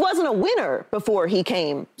he wasn't a winner before he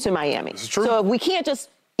came to Miami. This is true. So if we can't just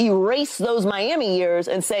erase those Miami years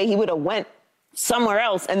and say he would have went somewhere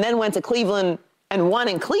else and then went to Cleveland and won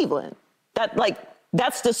in Cleveland,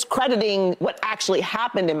 that's discrediting what actually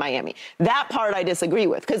happened in Miami. That part I disagree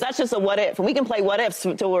with, because that's just a what if. And we can play what ifs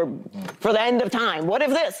until we're for the end of time. What if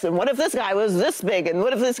this? And what if this guy was this big? And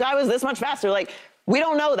what if this guy was this much faster? Like, we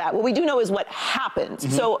don't know that. What we do know is what happened.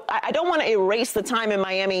 Mm-hmm. So I don't want to erase the time in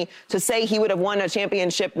Miami to say he would have won a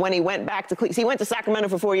championship when he went back to Cleveland. He went to Sacramento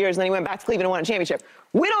for 4 years, and then he went back to Cleveland and won a championship.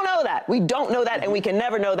 We don't know that. We don't know that, and we can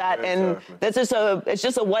never know that. Yeah, exactly. And it's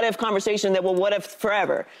just a what if conversation that will what if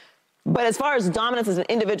forever. But as far as dominance as an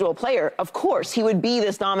individual player, of course, he would be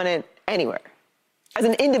this dominant anywhere. As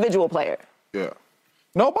an individual player. Yeah.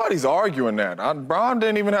 Nobody's arguing that. Bron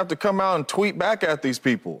didn't even have to come out and tweet back at these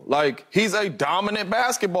people. Like, he's a dominant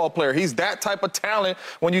basketball player. He's that type of talent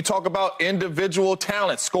when you talk about individual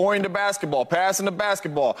talent, scoring the basketball, passing the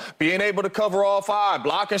basketball, being able to cover all 5,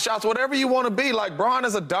 blocking shots, whatever you want to be. Like, Bron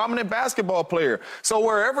is a dominant basketball player. So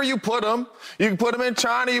wherever you put him, you can put him in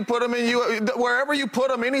China, you put him in wherever you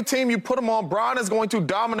put him, any team you put him on, Bron is going to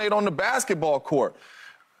dominate on the basketball court.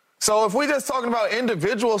 So if we're just talking about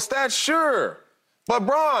individual stats, sure. But,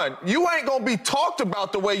 Bron, you ain't going to be talked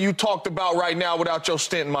about the way you talked about right now without your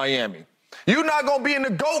stint in Miami. You're not going to be in the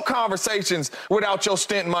GOAT conversations without your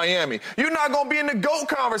stint in Miami. You're not going to be in the GOAT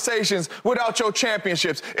conversations without your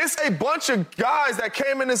championships. It's a bunch of guys that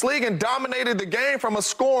came in this league and dominated the game from a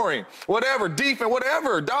scoring, whatever, defense,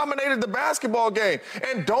 whatever, dominated the basketball game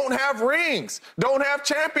and don't have rings, don't have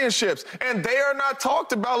championships, and they are not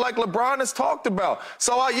talked about like LeBron is talked about.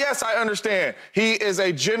 So, yes, I understand. He is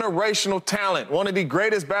a generational talent, one of the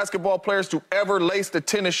greatest basketball players to ever lace the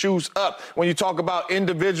tennis shoes up when you talk about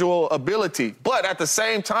individual ability. But at the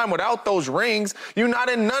same time, without those rings, you're not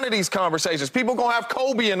in none of these conversations. People going to have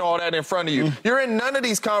Kobe and all that in front of you. You're in none of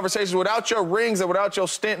these conversations without your rings and without your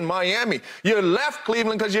stint in Miami. You left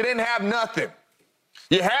Cleveland because you didn't have nothing.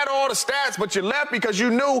 You had all the stats, but you left because you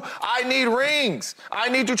knew I need rings. I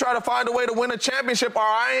need to try to find a way to win a championship or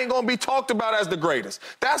I ain't going to be talked about as the greatest.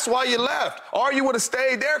 That's why you left. Or you would have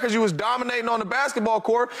stayed there because you was dominating on the basketball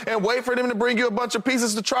court and wait for them to bring you a bunch of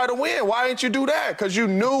pieces to try to win. Why didn't you do that? Because you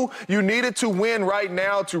knew you needed to win right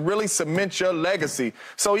now to really cement your legacy.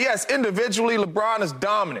 So, yes, individually, LeBron is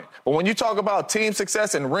dominant. But when you talk about team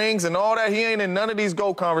success and rings and all that, he ain't in none of these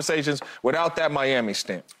GOAT conversations without that Miami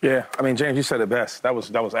stint. Yeah, I mean, James, you said it best. That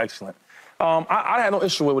was excellent. I had no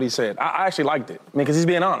issue with what he said. I actually liked it. I mean, because he's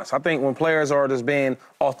being honest. I think when players are just being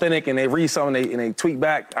authentic and they read something and they tweet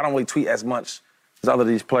back, I don't really tweet as much as other of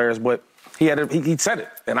these players, but he said it,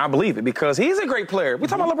 and I believe it because he's a great player. We're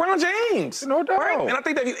talking about LeBron James. No doubt. Right? And I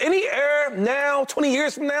think that any era now, 20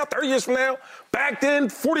 years from now, 30 years from now, back then,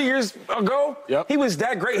 40 years ago, he was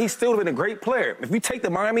that great. He's still been a great player. If you take the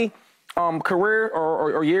Miami career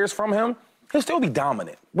or years from him, he'll still be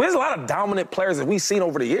dominant. There's a lot of dominant players that we've seen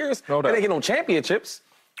over the years. No doubt. They didn't get no championships.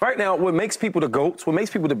 Right now, what makes people the GOATs, what makes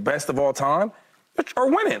people the best of all time, are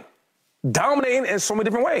winning. Dominating in so many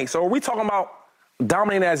different ways. So are we talking about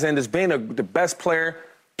dominating as in just being the best player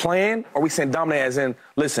playing, or are we saying dominate as in,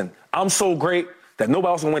 listen, I'm so great that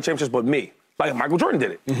nobody else can win championships but me? Like Michael Jordan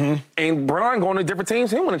did it. And Brian going to different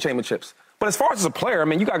teams, he winning championships. But as far as a player, I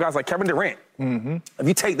mean, you got guys like Kevin Durant. If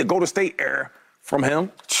you take the Golden State era from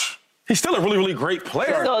him, he's still a really, really great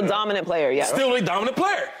player. Still a dominant player, yeah. Still a dominant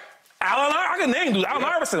player. I can name dudes. Allen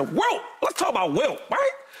Iverson. Wilt. Let's talk about Wilt,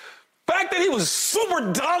 right? Back then, he was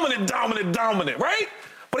super dominant, right?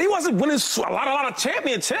 But he wasn't winning a lot of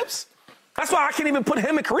championships. That's why I can't even put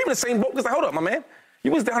him and Kareem in the same boat. Because, hold up, my man.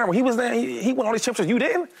 You was down there when he was there. He won all these championships. You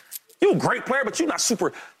didn't? You're a great player, but you're not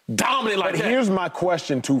super dominant like that. But here's my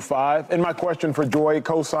question, 2-5, and my question for Joy,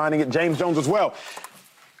 co-signing it, James Jones as well.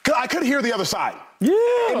 I could hear the other side. Yeah.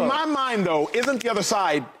 In my mind, though, isn't the other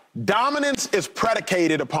side, dominance is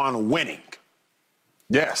predicated upon winning.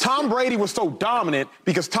 Yes. Tom Brady was so dominant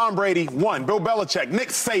because Tom Brady won. Bill Belichick, Nick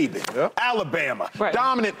Saban, Alabama,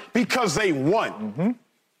 dominant because they won.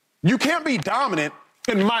 You can't be dominant,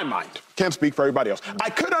 in my mind. Can't speak for everybody else. I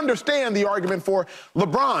could understand the argument for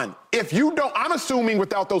LeBron. If you don't, I'm assuming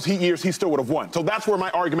without those Heat years, he still would have won. So that's where my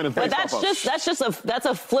argument is based off of. That's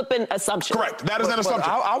a flippant assumption. Correct. That is an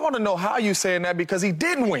assumption. I want to know how you saying that because he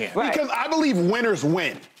didn't win. Right. Because I believe winners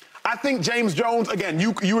win. I think James Jones, again,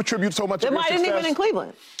 you attribute so much of your success. Why didn't he win in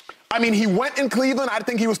Cleveland? I mean, he went in Cleveland. I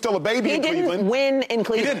think he was still a baby in Cleveland. He didn't win in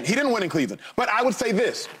Cleveland. He didn't win in Cleveland. But I would say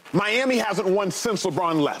this. Miami hasn't won since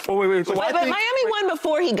LeBron left. Oh, wait. So but Miami won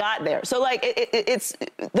before he got there. So, like, it's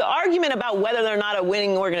the argument about whether they're not a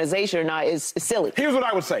winning organization or not is silly. Here's what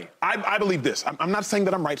I would say. I believe this. I'm not saying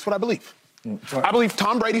that I'm right. It's what I believe. I believe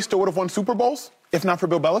Tom Brady still would have won Super Bowls if not for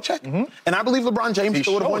Bill Belichick. And I believe LeBron James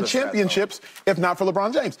still would have won championships if not for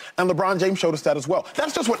LeBron James. And LeBron James showed us that as well.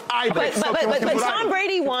 That's just what I believe. But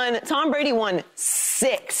Tom Brady won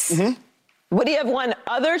 6. Would he have won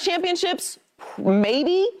other championships?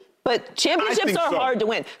 Maybe. But championships are hard to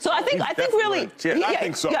win. So I think really. Yeah, I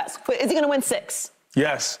think so. Yes. But is he going to win 6?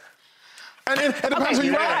 Yes. And it depends who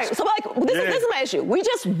you ask. Right. So, like, this is my issue. We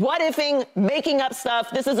just what-ifing, making up stuff.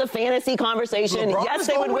 This is a fantasy conversation. LeBron yes,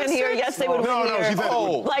 they would win here. Yes, they would win here.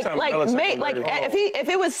 If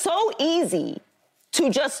it was so easy to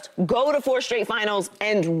just go to 4 straight finals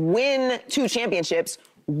and win 2 championships,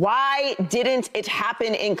 why didn't it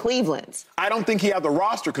happen in Cleveland? I don't think he had the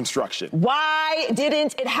roster construction. Why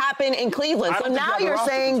didn't it happen in Cleveland? So now you're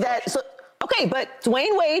saying that. Okay, but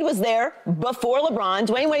Dwayne Wade was there before LeBron.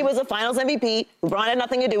 Dwayne Wade was a Finals MVP. LeBron had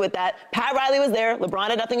nothing to do with that. Pat Riley was there. LeBron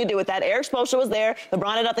had nothing to do with that. Eric Spoelstra was there.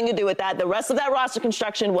 LeBron had nothing to do with that. The rest of that roster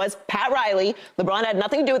construction was Pat Riley. LeBron had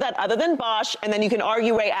nothing to do with that other than Bosh, and then you can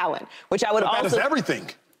argue Ray Allen, which I would also... That is everything.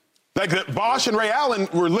 Like, Bosh and Ray Allen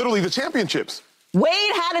were literally the championships.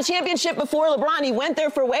 Wade had a championship before LeBron. He went there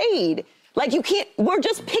for Wade. Like, you can't, we're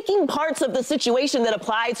just picking parts of the situation that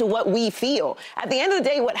apply to what we feel. At the end of the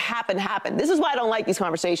day, what happened, happened. This is why I don't like these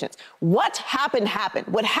conversations. What happened, happened.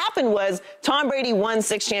 What happened was Tom Brady won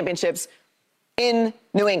 6 championships in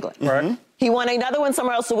New England. Right. He won another one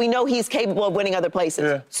somewhere else, so we know he's capable of winning other places.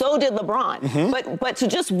 Yeah. So did LeBron. But to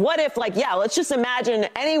just what if, like, let's just imagine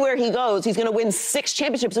anywhere he goes, he's going to win 6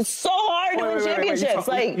 championships. It's so hard to win championships.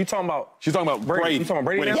 You talking about? She's talking about Brady. You talking about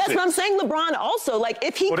Brady? Yes, but I'm saying LeBron also. Like,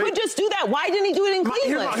 if he could just do that, why didn't he do it in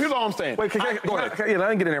Cleveland? Here's all I'm saying. Wait, go ahead. Let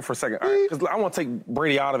me get in there for a second. Because I want to take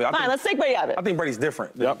Brady out of it. Fine, let's take Brady out of it. I think Brady's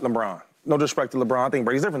different than LeBron. No disrespect to LeBron. I think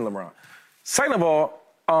Brady's different than LeBron. Second of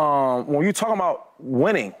all, when you're talking about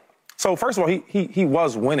winning, so first of all, he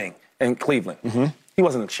was winning in Cleveland. He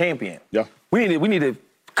wasn't a champion. Yeah. We need to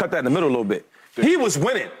cut that in the middle a little bit. He was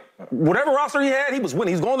winning. whatever roster he had, he was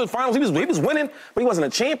winning. He was going to the finals. He was winning, but he wasn't a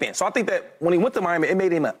champion. So I think that when he went to Miami, it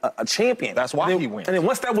made him a champion. That's why he wins. And then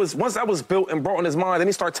once that was built and brought in his mind, then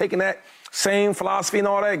he started taking that same philosophy and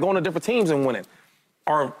all that, going to different teams and winning.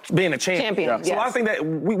 Or being a champion. Yes. So I think that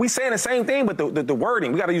we saying the same thing, but the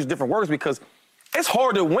wording, we got to use different words because it's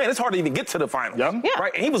hard to win. It's hard to even get to the finals. Yeah.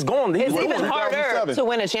 Right? And he was going. It's even harder to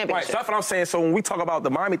win a championship. Right. So that's what I'm saying. So when we talk about the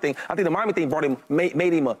Miami thing, I think the Miami thing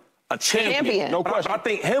made him a champion. No question. I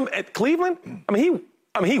think him at Cleveland,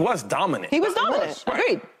 he was dominant. He was dominant. Right.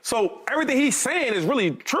 Agreed. So everything he's saying is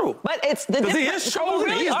really true. But it's the he is chosen.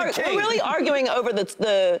 We're really arguing over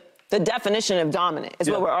the definition of dominant is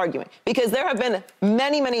what we're arguing. Because there have been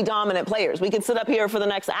many, many dominant players. We could sit up here for the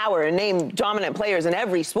next hour and name dominant players in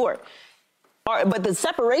every sport. But the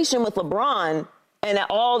separation with LeBron and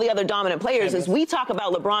all the other dominant players is we talk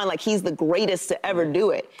about LeBron like he's the greatest to ever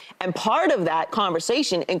do it. And part of that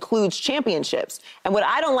conversation includes championships. And what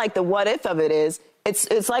I don't like the what if of it is,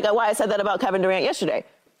 it's like why I said that about Kevin Durant yesterday.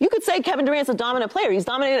 You could say Kevin Durant's a dominant player. He's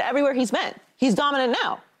dominated everywhere he's been. He's dominant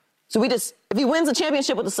now. So if he wins a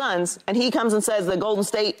championship with the Suns and he comes and says the Golden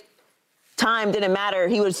State time didn't matter,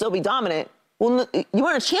 he would still be dominant. Well, you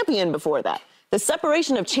weren't a champion before that. The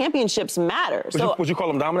separation of championships matters. Would you call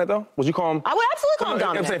him dominant, though? Would you call him? I would absolutely call him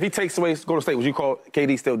dominant. I'm saying if he takes away Golden State, would you call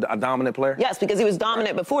KD still a dominant player? Yes, because he was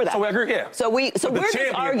dominant before that. So we agree, yeah. So we're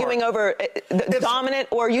just arguing over the dominant,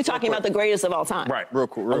 or are you talking about the greatest of all time? Right. Real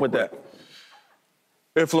quick. I'm with that.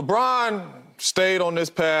 If LeBron stayed on this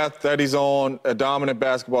path that he's on, a dominant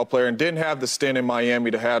basketball player, and didn't have the stint in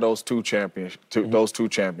Miami to have those two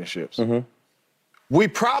championships, we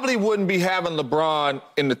probably wouldn't be having LeBron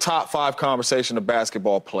in the top 5 conversation of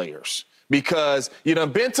basketball players because you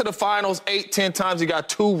done been to the finals 8-10 times, you got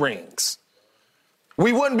 2 rings.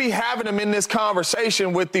 We wouldn't be having him in this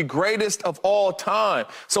conversation with the greatest of all time.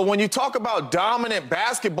 So when you talk about dominant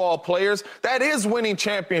basketball players, that is winning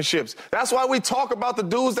championships. That's why we talk about the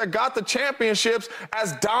dudes that got the championships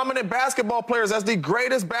as dominant basketball players, as the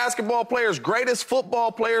greatest basketball players, greatest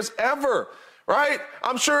football players ever, right?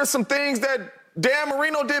 I'm sure some things that Dan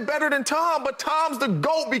Marino did better than Tom, but Tom's the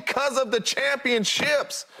GOAT because of the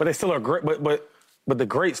championships. But they still are great. But the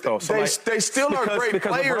greats, though. So they still are great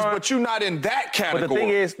players, LeBron, but you're not in that category.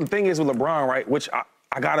 But the thing is with LeBron, right, which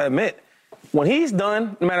I got to admit, when he's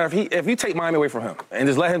done, no matter if you take Miami away from him and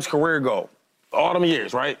just let his career go, all them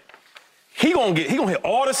years, right, he gonna hit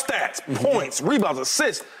all the stats, points, rebounds,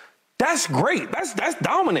 assists. That's great. That's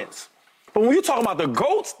dominance. But when you talk about the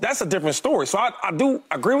GOATs, that's a different story. So I do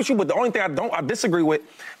agree with you, but the only thing I disagree with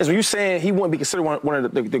is when you're saying he wouldn't be considered one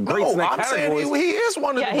of the greats in that category. Saying he is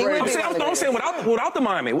one of the greats. I'm saying without the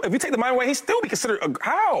Miami. If you take the Miami away, he'd still be considered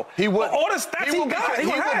how? He would. All the stats he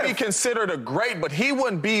would be considered a great, but he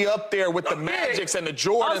wouldn't be up there with the Magics and the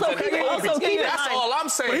Jordans. That's all I'm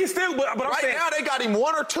saying. But he's still. But I'm saying now they got him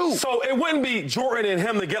 1 or 2. So it wouldn't be Jordan and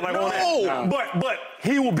him to get like on that. But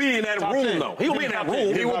he will be in that room though. He will be in that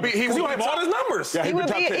room. He will have all his numbers. Yeah, he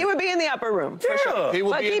would be in the upper room. For sure. He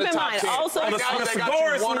will but be keep in the top 10. Also, on the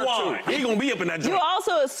cigars and wine. He gonna be up in that joint. We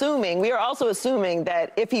are also assuming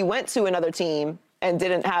that if he went to another team and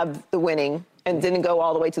didn't have the winning and didn't go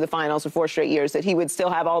all the way to the finals for 4 straight years, that he would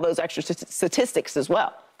still have all those extra statistics as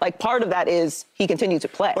well. Like part of that is he continued to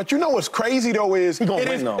play. But you know what's crazy though is he gonna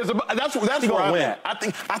win, though. That's where I'm at.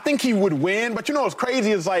 I think he would win. But you know what's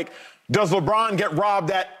crazy is like, does LeBron get robbed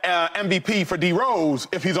that MVP for D Rose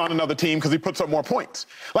if he's on another team because he puts up more points?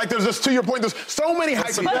 Like there's just, to your point, there's so many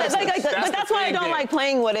hypotheticals. But that's why I don't like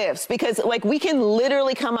playing what ifs, because like we can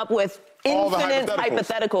literally come up with infinite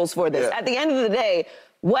hypotheticals for this. Yeah. At the end of the day,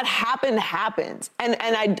 what happened happened. And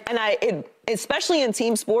especially in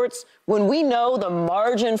team sports, when we know the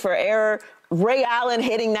margin for error, Ray Allen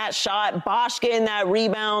hitting that shot, Bosch getting that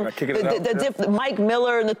rebound, Mike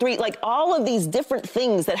Miller and the 3, like all of these different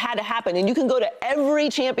things that had to happen. And you can go to every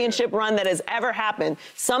championship run that has ever happened.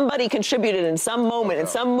 Somebody contributed in some moment, in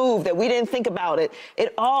some move that we didn't think about it.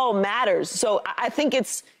 It all matters. So I think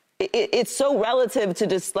it's so relative to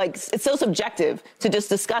just like, it's so subjective to just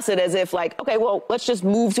discuss it as if like, okay, well, let's just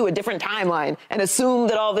move to a different timeline and assume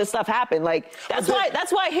that all this stuff happened. Like, that's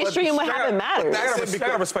why history and what happened matters. I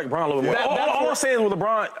gotta respect LeBron a little bit more. All I'm saying with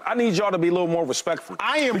LeBron, I need y'all to be a little more respectful.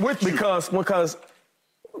 I am with you. Because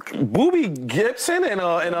Booby Gibson and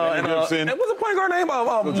what's the point guard name?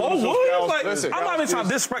 Mo Williams? Like, I'm not even trying to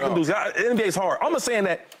disrespect them dudes. NBA's hard. I'm just saying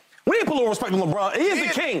that We need to put a little respect on LeBron. He is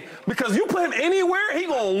the king because you put him anywhere, he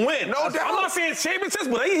gonna win. No doubt. I'm not saying championships,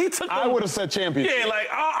 but he took them. I would have said championship. Yeah, like,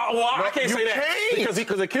 I can't say that because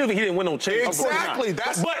clearly he didn't win no championship. Exactly.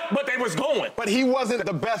 But they was going. But he wasn't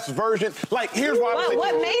the best version. Like, here's why I would say.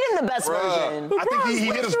 What made him the best version? I think he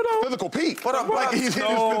hit his physical peak.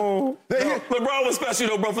 LeBron was special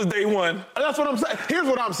though, bro, for day one. That's what I'm saying. Here's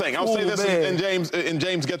what I'm saying. I'll say this, and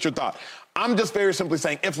James, get your thought. I'm just very simply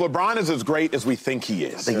saying, if LeBron is as great as we think he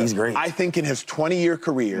is, I think he's great. I think in his 20-year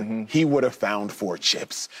career, he would have found 4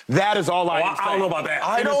 chips. That is all I don't know about that.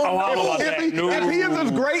 I don't know about that. If he is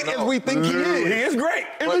as great as we think he is great.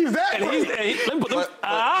 If he's that great.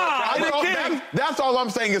 That's all I'm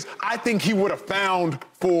saying is I think he would have found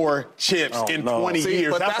 4 chips in 20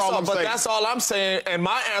 years. That's all I'm saying. But that's all I'm saying, and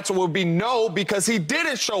my answer would be no, because he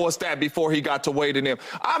didn't show us that before he got to Wade and him.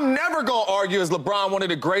 I'm never going to argue as LeBron one of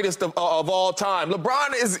the greatest of all time.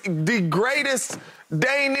 LeBron is the greatest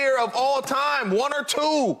dang near of all time, 1 or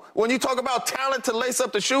 2. When you talk about talent to lace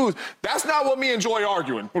up the shoes, that's not what me and Joy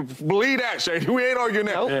arguing. Believe that, Shady. We ain't arguing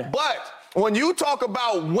that. Nope. Yeah. But when you talk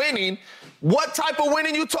about winning, what type of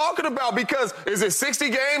winning you talking about? Because is it 60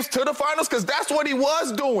 games to the finals? Because that's what he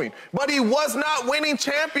was doing. But he was not winning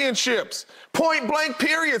championships. Point blank,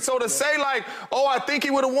 period. So to say like, oh, I think he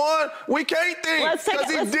would have won, we can't think because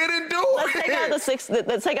he didn't do it.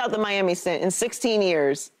 Let's take out the Miami stint. In 16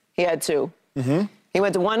 years, he had 2. Mm-hmm. He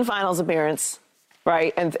went to 1 finals appearance,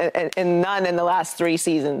 right, and none in the last 3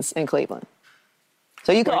 seasons in Cleveland.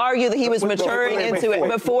 So you could argue that he was maturing into it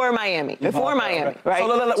before Miami. Before Miami, right?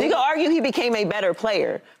 So you could argue he became a better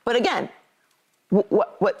player. But again,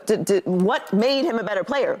 what made him a better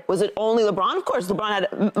player? Was it only LeBron? Of course, LeBron had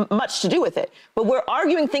much to do with it. But we're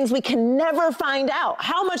arguing things we can never find out.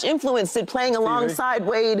 How much influence did playing alongside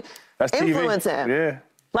Wade influence him? Yeah.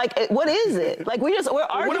 Like, what is it? Like, we're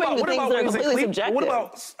arguing the things that are completely subjective. What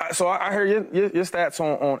about, so I heard your stats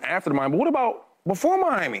on after the Miami, but what about before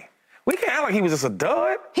Miami? We can't act like he was just a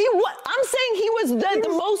dud. I'm saying he was the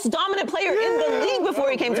most dominant player in the league before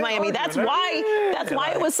he came to Miami. That's why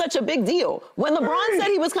it was such a big deal. When LeBron said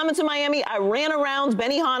he was coming to Miami, I ran around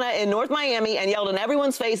Benihana in North Miami and yelled in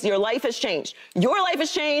everyone's face, your life has changed. Your life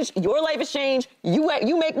has changed. Your life has changed.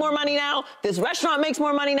 You make more money now. This restaurant makes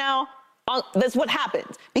more money now. That's what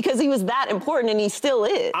happened because he was that important and he still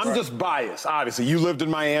is. I'm just biased, obviously. You lived in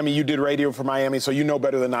Miami. You did radio for Miami, so you know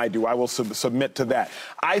better than I do. I will submit to that.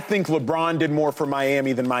 I think LeBron did more for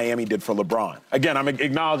Miami than Miami did for LeBron. Again, I'm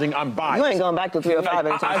acknowledging I'm biased. You ain't going back to 305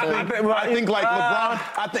 anytime soon. I think like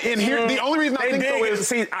LeBron, and here, the only reason I think so is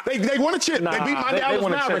they won a chip. They beat my Dallas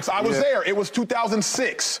Mavericks. I was there. It was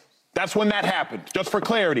 2006. That's when that happened, just for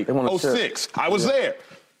clarity. 06. I was there.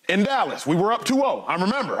 In Dallas, we were up 2-0. I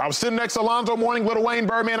remember. I was sitting next to Alonzo Mourning, Lil Wayne,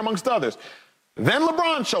 Birdman, amongst others. Then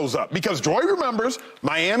LeBron shows up because Joy remembers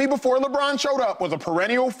Miami before LeBron showed up was a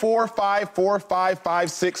perennial 4-5, 4-5,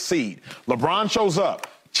 5-6 seed. LeBron shows up.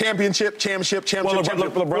 Championship.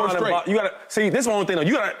 LeBron, you gotta see this one thing though.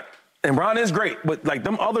 You gotta. And Bron is great, but like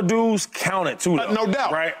them other dudes counted too. No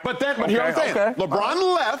doubt. Right. But here's what I'm saying.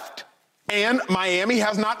 LeBron left. And Miami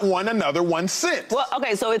has not won another one since. Well,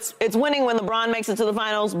 okay, so it's winning when LeBron makes it to the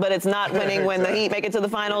finals, but it's not winning when the Heat make it to the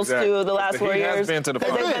finals to the last 4 years. They've been to the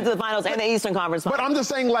finals and the Eastern Conference Finals. But I'm just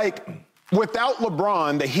saying, like, without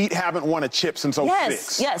LeBron, the Heat haven't won a chip since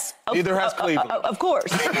 06. Yes. Neither has Cleveland. Of course.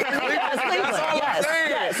 Neither has Cleveland.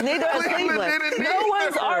 Yes. Neither has Cleveland. No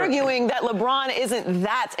one's arguing that LeBron isn't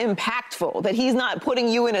that impactful, that he's not putting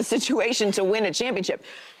you in a situation to win a championship.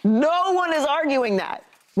 No one is arguing that.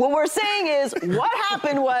 What we're saying is what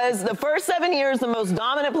happened was the first 7 years, the most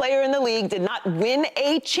dominant player in the league did not win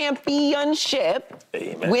a championship.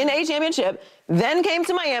 Then came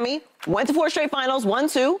to Miami, went to 4 straight finals, won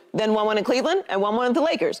 2, then won 1 in Cleveland and won 1 with the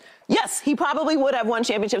Lakers. Yes, he probably would have won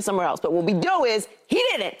championships somewhere else, but what we know is he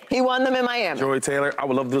didn't. He won them in Miami. Joey Taylor, I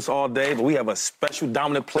would love this all day, but we have a special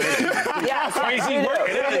dominant player. Yes, crazy work.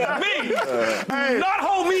 It is me. Do not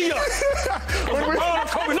hold me up.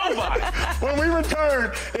 When we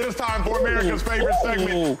return, it is time for America's favorite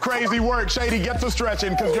segment, Crazy Work. Shady gets a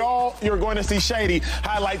stretching because you're going to see Shady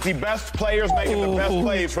highlight the best players making the best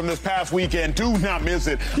plays from this past weekend. Do not miss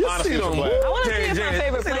it. Honestly, I want to see if my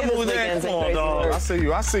favorite play this weekend. Come on, dog. I see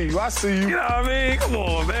you. You know what I mean? Come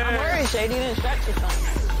on, man. I'm worried, Shady. You didn't stretch your son.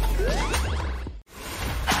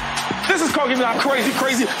 This is called giving out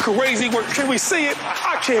crazy work. Can we see it?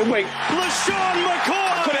 I can't wait. LaShawn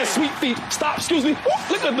McCoy. Look at that sweet feet. Stop, excuse me.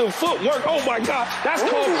 Look at the footwork. Oh, my God. That's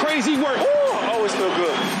called crazy work. Oh, it's still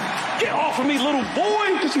good. Get off of me, little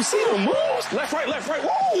boy. Did you see the moves? Left, right, left, right.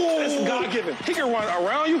 Whoa. This is God-given. He can run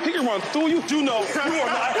around you. He can run through you. You know you are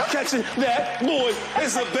not catching that boy.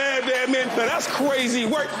 It's a bad man. That's crazy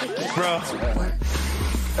work, bro.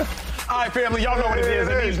 All right, family, y'all know what it is.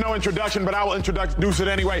 It needs no introduction, but I will introduce it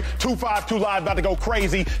anyway. 252 Live about to go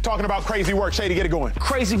crazy, talking about crazy work. Shady, get it going.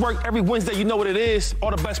 Crazy work every Wednesday. You know what it is.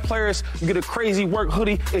 All the best players, you get a crazy work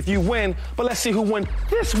hoodie if you win. But let's see who won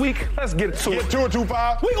this week. Let's get to it. Get to it,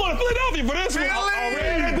 25. We going to Philadelphia for this one.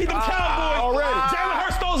 Already. They beat them Cowboys. Already. Jalen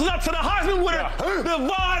Hurts throws it up to the Heisman winner,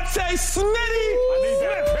 Devontae Smitty. I need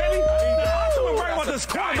that, baby. I've been worried about this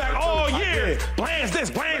quarterback all year. Bland's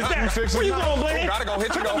this, Bland's that. Where you going, Bland? Gotta go,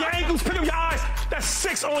 hit Pick you up go. your ankles, pick up your eyes. That's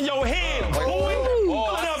 6 on your head, boy.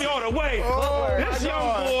 Philadelphia all the way. This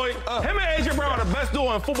young boy, him and A.J. Brown are the best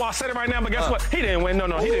duo in football. I said it right now, but guess what? He didn't win.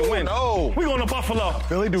 No, he didn't win. No. We going to Buffalo.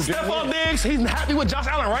 Philly do. Stephon Diggs, he's happy with Josh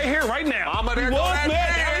Allen right here, right now. He was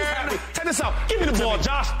mad. He's happy. Check this out. Give me the ball,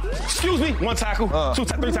 Josh. Excuse me. 1 tackle, 2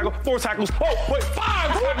 3 tackle, 4 tackles. Oh, wait,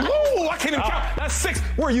 5 tackles. Ooh, I can't even count. That's 6.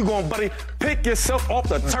 Where are you going, buddy? Pick yourself off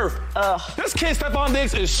the turf. This kid, Stephon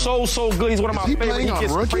Diggs, is so good. He's one of my favorites. He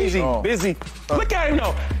gets crazy, busy. Look at him,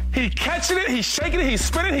 though. He catching it, he's shaking it, he's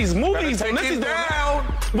spinning, he's moving, he's doing this, he's doing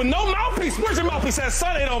that. With no mouthpiece. Where's your mouthpiece at?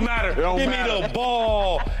 Son, it don't matter. Give me the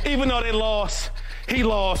ball. Even though they lost, he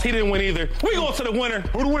lost. He didn't win either. We going to the winner.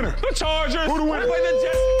 Who the winner? The Chargers. Who the winner? Play the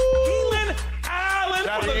Jets. Keelan Allen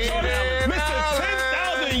for the Chargers. Mr.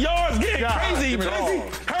 10,000 yards, getting crazy, busy.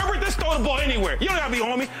 Herbert, just throw the ball anywhere. You don't gotta be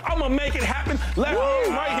on me. I'm gonna make it happen. Left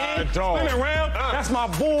hand, right hand, spinning around. That's my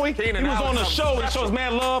boy. He was on the show. He shows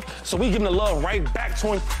mad love, so we give him the love right back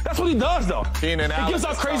to him. That's what he does, though. He gives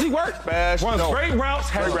out crazy work. Runs great routes,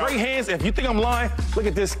 has great hands. If you think I'm lying, look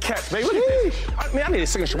at this catch, baby. Look at this. I need a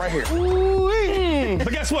signature right here.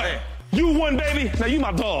 But guess what? You won, baby. Now you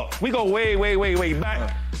my dog. We go way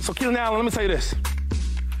back. So Keelan Allen, let me tell you this.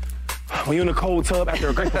 When you're in a cold tub after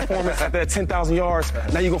a great performance, after that 10,000 yards,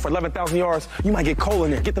 now you go for 11,000 yards, you might get cold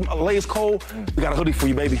in there. Get them Lay's cold. We got a hoodie for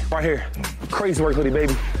you, baby. Right here. Crazy work hoodie,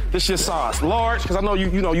 baby. This your size. Large, because I know you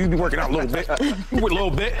be working out a little bit. You work a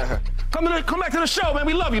little bit. Come back to the show, man.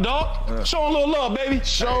 We love you, dog. Show a little love, baby.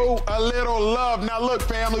 Show a little love. Now, look,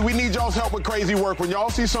 family, we need y'all's help with crazy work. When y'all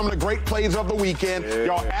see some of the great plays of the weekend,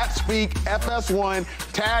 y'all at Speak, FS1,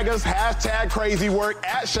 tag us, #crazywork,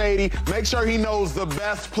 @Shady. Make sure he knows the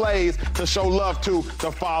best plays to show love to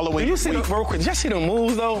the following week. You see real quick, did you see the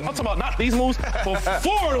moves, though? I'm talking about not these moves, but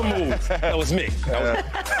 4 of the moves. That was me.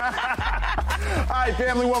 All right,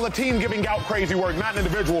 family, well, a team giving out crazy work, not an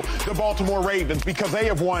individual, the Baltimore Ravens, because they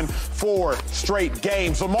have won 4 straight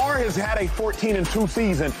games. Lamar has had a 14-2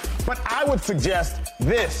 season, but I would suggest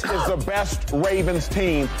this is the best Ravens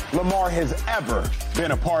team Lamar has ever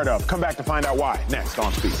been a part of. Come back to find out why. Next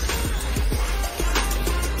on Speak.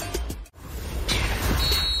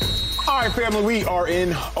 All right, family, we are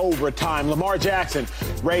in overtime. Lamar Jackson,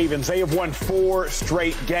 Ravens, they have won 4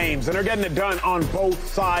 straight games, and they're getting it done on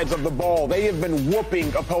both sides of the ball. They have been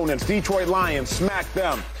whooping opponents. Detroit Lions smacked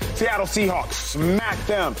them. Seattle Seahawks smacked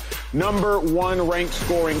them. #1 ranked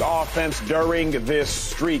scoring offense during this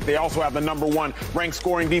streak. They also have the #1 ranked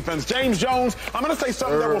scoring defense. James Jones, I'm going to say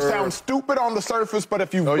something that will sound stupid on the surface, but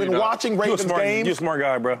if you've been watching Ravens games... You're a smart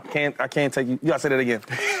guy, bro. I can't take you. You got to say that again.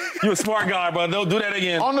 You're a smart guy, bro. Don't do that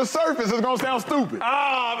again. On the surface, it's going to sound stupid. You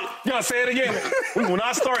got to say it again. We will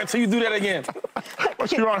not start until you do that again.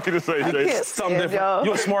 What you want me to say, Jay? Something different.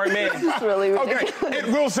 You're a smart man. It's really ridiculous. Okay, it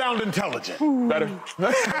will sound intelligent. Better.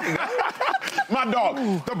 My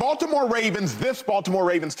dog. The Baltimore Ravens, this Baltimore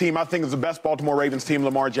Ravens team, I think is the best Baltimore Ravens team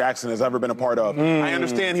Lamar Jackson has ever been a part of. I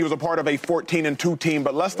understand he was a part of a 14-2 team,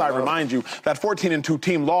 but lest I remind you, that 14-2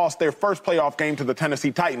 team lost their first playoff game to the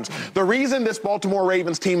Tennessee Titans. The reason this Baltimore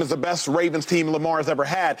Ravens team is the best Ravens team Lamar has ever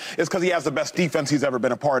had is because he has the best defense he's ever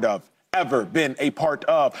been a part of.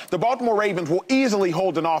 The Baltimore Ravens will easily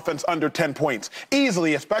hold an offense under 10 points.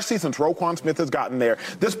 Easily, especially since Roquan Smith has gotten there.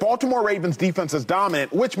 This Baltimore Ravens defense is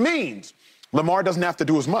dominant, which means Lamar doesn't have to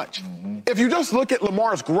do as much. If you just look at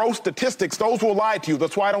Lamar's gross statistics, those will lie to you.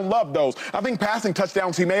 That's why I don't love those. I think passing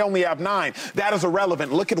touchdowns, he may only have 9. That is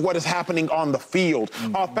irrelevant. Look at what is happening on the field.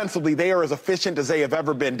 Offensively, they are as efficient as they have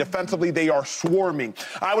ever been. Defensively, they are swarming.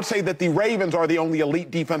 I would say that the Ravens are the only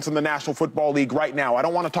elite defense in the National Football League right now. I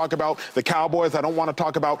don't want to talk about the Cowboys. I don't want to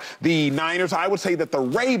talk about the Niners. I would say that the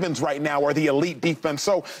Ravens right now are the elite defense.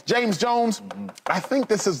 So, James Jones, I think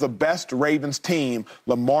this is the best Ravens team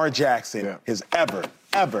Lamar Jackson has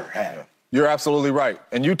ever had. You're absolutely right.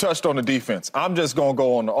 And you touched on the defense. I'm just going to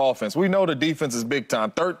go on the offense. We know the defense is big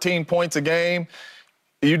time. 13 points a game.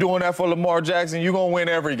 You doing that for Lamar Jackson, you're going to win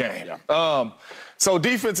every game. So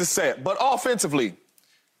defense is set. But offensively,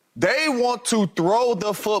 They want to throw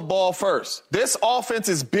the football first. This offense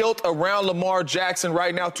is built around Lamar Jackson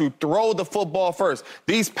right now to throw the football first.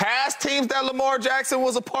 These past teams that Lamar Jackson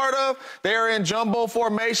was a part of, they're in jumbo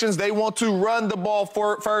formations. They want to run the ball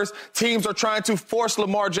first. Teams are trying to force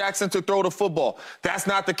Lamar Jackson to throw the football. That's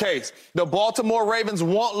not the case. The Baltimore Ravens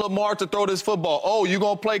want Lamar to throw this football. Oh, you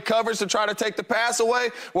going to play coverage to try to take the pass away?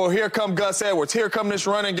 Well, here come Gus Edwards. Here come this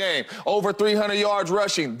running game. Over 300 yards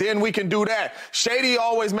rushing. Then we can do that. Shady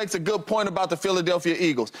always makes a good point about the Philadelphia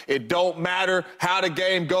Eagles. It don't matter how the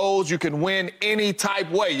game goes. You can win any type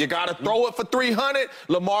way. You got to throw it for 300.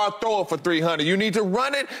 Lamar throw it for 300. You need to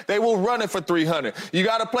run it. They will run it for 300. You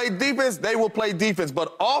got to play defense. They will play defense.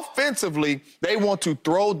 But offensively, they want to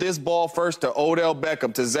throw this ball first to Odell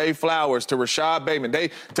Beckham, to Zay Flowers, to Rashad Bateman,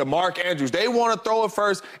 to Mark Andrews. They want to throw it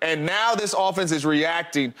first. And now this offense is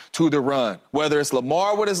reacting to the run. Whether it's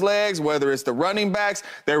Lamar with his legs, whether it's the running backs,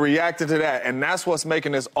 they're reacting to that. And that's what's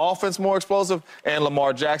making this offense more explosive and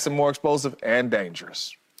Lamar Jackson more explosive and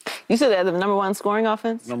dangerous. You said they have the number one scoring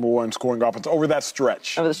offense? Number one scoring offense over that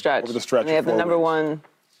stretch. Over the stretch. Over the stretch. They have the number one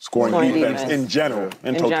scoring defense in general,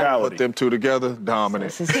 in totality. Put them two together,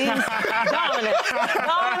 dominant. Dominant.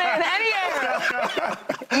 Dominant in any area.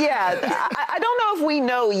 Yeah, I don't know if we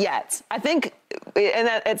know yet. I think, and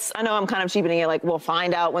I know I'm kind of cheapening it, like we'll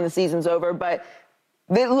find out when the season's over, but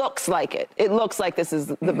it looks like it. It looks like this is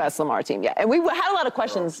the best Lamar team yet. And we had a lot of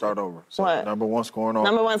questions. Start over. So what? Number one scoring offense.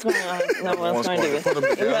 Number one scoring offense. Number one scoring defense. Put them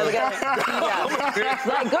together.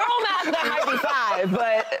 Like girl math, that might be 5,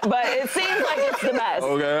 but it seems like it's the best.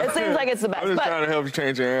 Okay. It seems like it's the best. I'm just trying to help you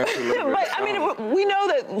change your answer a little bit. But I mean, we know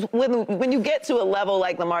that when you get to a level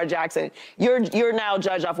like Lamar Jackson, you're now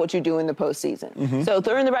judged off what you do in the postseason. Mm-hmm. So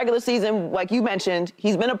during the regular season, like you mentioned,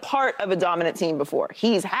 he's been a part of a dominant team before.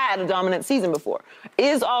 He's had a dominant season before.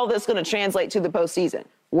 Is all this going to translate to the postseason?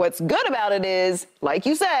 What's good about it is, like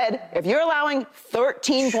you said, if you're allowing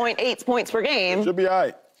 13.8 points per game, you should be all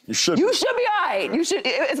right. You should be all right.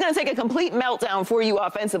 It's going to take a complete meltdown for you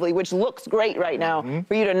offensively, which looks great right now,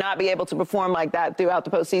 for you to not be able to perform like that throughout the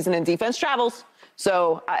postseason, and defense travels.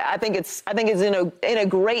 So I think it's in a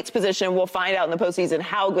great position. We'll find out in the postseason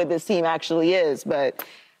how good this team actually is, but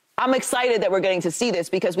I'm excited that we're getting to see this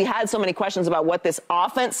because we had so many questions about what this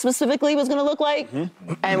offense specifically was going to look like,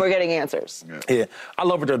 and we're getting answers. Yeah, I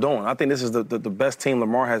love what they're doing. I think this is the best team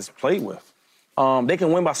Lamar has played with. They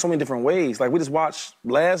can win by so many different ways. Like, we just watched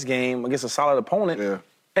last game against a solid opponent,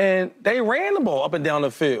 and they ran the ball up and down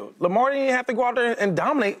the field. Lamar didn't have to go out there and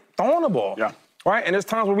dominate throwing the ball. Yeah. Right? And there's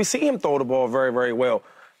times where we see him throw the ball very, very well.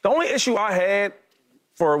 The only issue I had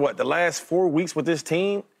for, the last 4 weeks with this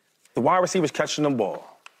team, the wide receivers catching the ball.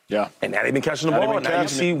 Yeah. And now they've been catching the ball, and now you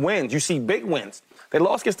see wins. You see big wins. They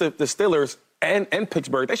lost against the Steelers and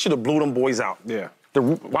Pittsburgh. They should have blew them boys out. Yeah.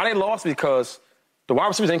 Why they lost? Because the wide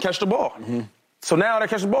receivers didn't catch the ball. Mm-hmm. So now they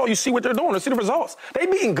catch the ball, you see what they're doing. You see the results. They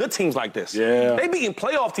beating good teams like this. Yeah. They beating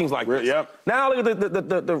playoff teams like this. Yep. Now look at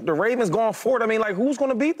the Ravens going forward. I mean, like, who's going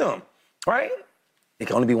to beat them? Right? It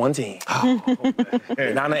can only be one team.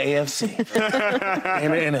 They're not in the AFC.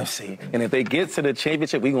 And the NFC. And if they get to the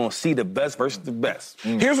championship, we're going to see the best versus the best.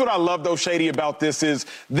 Here's what I love, though, Shady, about this is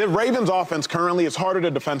the Ravens offense currently is harder to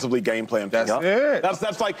defensively game plan. That's it.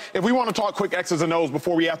 That's like, if we want to talk quick X's and O's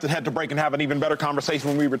before we have to head to break and have an even better conversation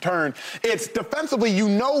when we return, it's defensively,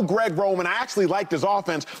 Greg Roman, I actually liked his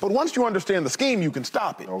offense, but once you understand the scheme, you can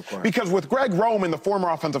stop it. Okay. Because with Greg Roman, the former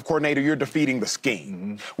offensive coordinator, you're defeating the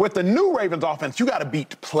scheme. With the new Ravens offense, you got to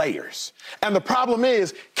beat players. And the problem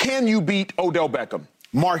is, can you beat Odell Beckham,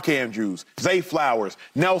 Mark Andrews, Zay Flowers,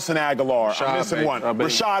 Nelson Aguilar, I'm missing one,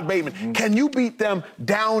 Rashad Bateman? Can you beat them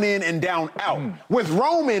down in and down out? With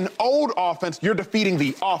Roman, old offense, you're defeating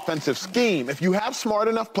the offensive scheme. If you have smart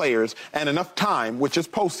enough players and enough time, which is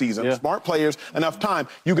postseason, smart players, enough time,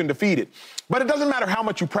 you can defeat it. But it doesn't matter how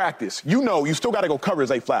much you practice. You still got to go cover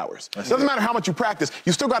Zay Flowers. It doesn't matter how much you practice.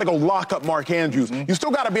 You still got to go lock up Mark Andrews. You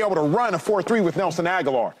still got to be able to run a 4-3 with Nelson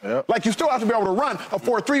Aguilar. Like, you still have to be able to run a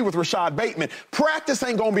 4-3 with Rashad Bateman. Practice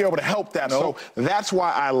ain't going to be able to help that. So that's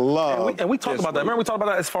why I love And we talked about that. Remember we talked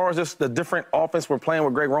about that as far as just the different offense we're playing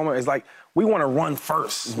with Greg Roman. It's like, we want to run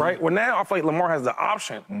first, right? Well, now I feel like Lamar has the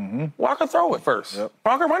option. Well, I can throw it first. Or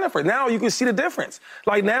I can run it first. Now you can see the difference.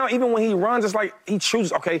 Like, now, even when he runs, it's like he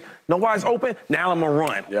chooses, okay, nobody's open, now I'm going to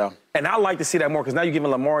run. Yeah. And I like to see that more because now you're giving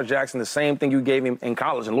Lamar Jackson the same thing you gave him in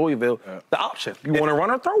college in Louisville, the option. You want to run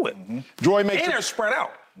or throw it. Joy makes and they're spread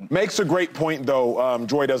out. Makes a great point, though.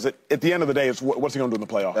 Joy does it. At the end of the day, it's what's he going to do in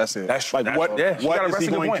the playoffs? That's it. What is he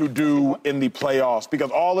going to do in the playoffs?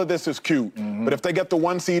 Because all of this is cute. But if they get the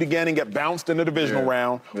 1 seed again and get bounced in the divisional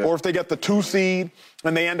round, or if they get the 2 seed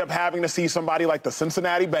and they end up having to see somebody like the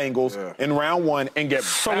Cincinnati Bengals in round 1 and get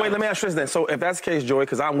So wait, let me ask you this then. So if that's the case, Joy,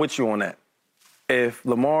 because I'm with you on that. If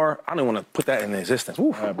Lamar, I don't want to put that in existence.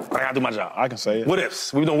 Oof, I got to do my job. I can say it. What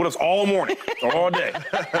ifs? We've done what ifs all morning, all day.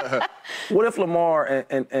 What if Lamar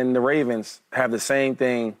and the Ravens have the same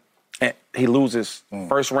thing and he loses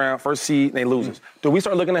first round, first seed, and he loses? Do we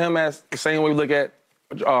start looking at him as the same way we look at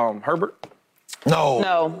Herbert?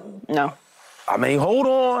 No. I mean, hold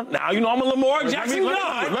on. Now, you know, I'm a Lamar Jackson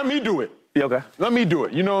guy. Let me do it. Yeah, okay. Let me do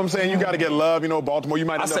it. You know what I'm saying? You got to get love. You know, Baltimore, you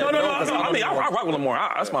might not No. I mean, I rock with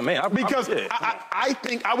Lamar. That's my man. I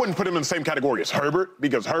think I wouldn't put him in the same category as Herbert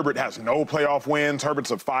because Herbert has no playoff wins.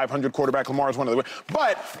 Herbert's a 500 quarterback. Lamar is one of the.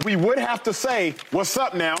 But we would have to say, what's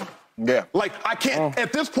up now? Yeah. Like, I can't,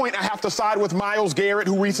 at this point, I have to side with Myles Garrett,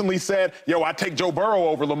 who recently said, I take Joe Burrow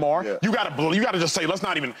over Lamar. Yeah. You got to just say,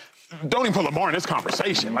 don't even put Lamar in this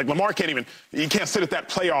conversation. Like, Lamar he can't sit at that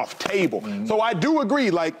playoff table. So I do agree,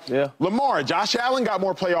 Lamar, Josh Allen got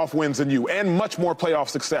more playoff wins than you and much more playoff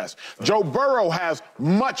success. Joe Burrow has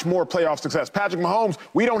much more playoff success. Patrick Mahomes,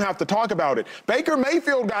 we don't have to talk about it. Baker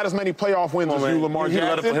Mayfield got as many playoff wins as you, Lamar Jackson.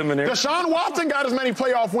 Let it put him in there. Deshaun Watson got as many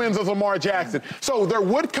playoff wins as Lamar Jackson. So there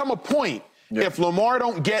would come a point if Lamar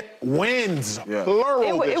don't get wins,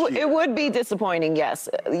 plural this year. It would be disappointing, yes.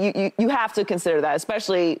 You have to consider that,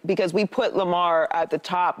 especially because we put Lamar at the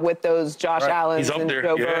top with those Josh Allens and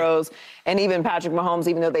Joe Burrows and even Patrick Mahomes,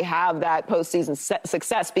 even though they have that postseason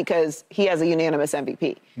success because he has a unanimous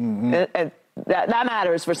MVP. And that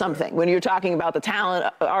matters for something when you're talking about the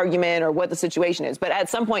talent argument or what the situation is. But at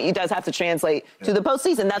some point, you does have to translate to the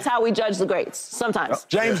postseason. That's how we judge the greats sometimes.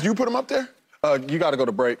 James, do you put him up there? You got to go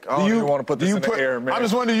to break. I don't even want to put this in the air, man. I'm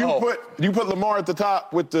just wondering, do you put Lamar at the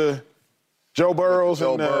top with the Joe Burrows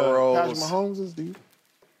and Patrick Mahomes? Do you?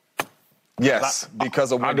 Yes,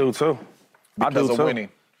 because of winning. I do, too. Because of winning.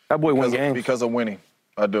 That boy wins games. Because of winning.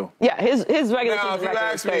 I do. Yeah, his regular season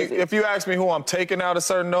record is crazy. If you ask me who I'm taking out of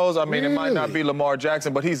certain those, I mean, it might not be Lamar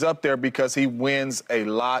Jackson, but he's up there because he wins a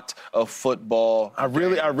lot of football. I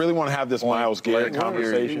really want to have this Myles Garrett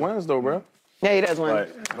conversation. He wins, though, bro. Yeah, he does win.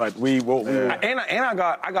 Like we will. And I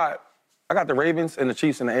got the Ravens and the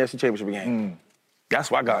Chiefs in the AFC Championship game.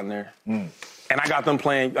 That's what I got in there. And I got them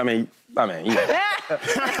playing. I mean,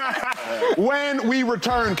 When we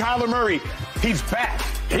return, Kyler Murray, he's back.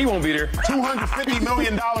 He won't be there. $250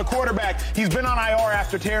 million quarterback. He's been on IR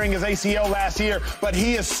after tearing his ACL last year, but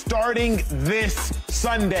he is starting this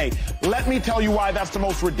Sunday. Let me tell you why that's the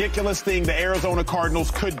most ridiculous thing the Arizona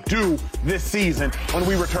Cardinals could do this season when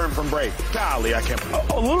we return from break. Golly, I can't believe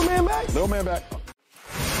it. Little man back? Little man back.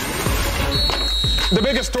 The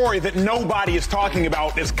biggest story that nobody is talking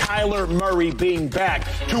about is Kyler Murray being back.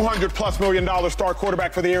 $200+ million star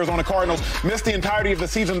quarterback for the Arizona Cardinals. Missed the entirety of the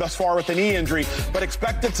season thus far with a knee injury, but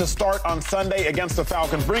expected to start on Sunday against the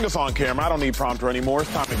Falcons. Bring us on camera. I don't need prompter anymore.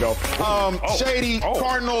 It's time to go.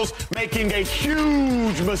 Cardinals making a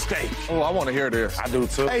huge mistake. Oh, I want to hear this. I do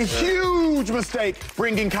too. A huge mistake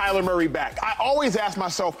bringing Kyler Murray back. I always ask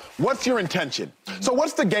myself, what's your intention? So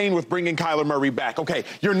what's the gain with bringing Kyler Murray back? Okay,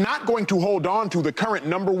 you're not going to hold on to the current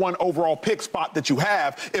 #1 overall pick spot that you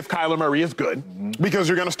have if Kyler Murray is good, because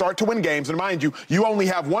you're going to start to win games. And mind you, you only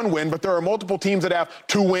have 1 win, but there are multiple teams that have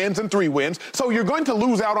 2 wins and 3 wins. So you're going to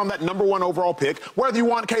lose out on that #1 overall pick, whether you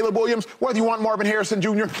want Caleb Williams, whether you want Marvin Harrison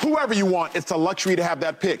Jr., whoever you want. It's a luxury to have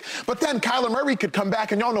that pick. But then Kyler Murray could come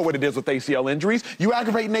back, and y'all know what it is with ACL injuries. You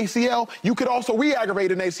aggravate an ACL, you could also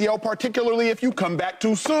re-aggravate an ACL, particularly if you come back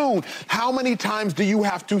too soon. How many times do you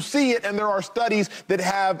have to see it? And there are studies that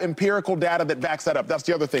have empirical data that backs that up. That's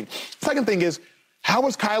the other thing. Second thing is, how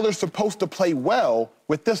is Kyler supposed to play well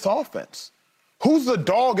with this offense? Who's the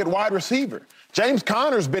dog at wide receiver? James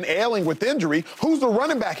Conner's been ailing with injury. Who's the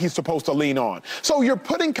running back he's supposed to lean on? So you're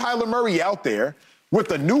putting Kyler Murray out there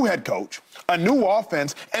with a new head coach, a new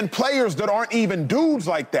offense, and players that aren't even dudes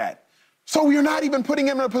like that. So you're not even putting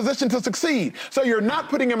him in a position to succeed. So you're not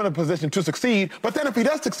putting him in a position to succeed, but then if he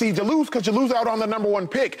does succeed, you lose because you lose out on the #1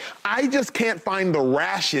 pick. I just can't find the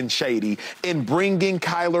ration, Shady, in bringing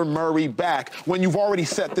Kyler Murray back when you've already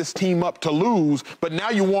set this team up to lose, but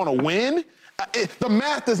now you want to win? The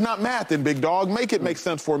math is not math, and big dog. Make it make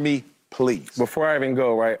sense for me, please. Before I even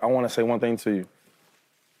go, right, I want to say one thing to you.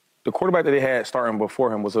 The quarterback that they had starting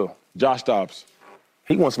before him was who? Josh Dobbs.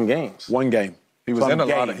 He won some games. 1 game. He was in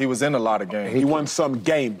a lot of games. He won some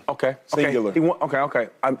game. Okay. Singular. He won, okay.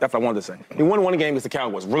 That's what I wanted to say. He won 1 game against the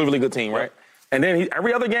Cowboys. Really, really good team, right? And then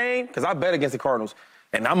every other game, because I bet against the Cardinals,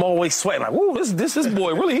 And I'm always sweating like, woo, this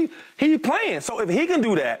boy really, he playing. So if he can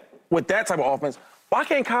do that with that type of offense, why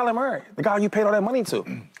can't Kyler Murray, the guy you paid all that money to?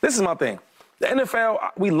 This is my thing. The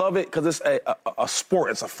NFL, we love it because it's a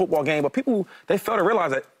sport. It's a football game. But people, they fail to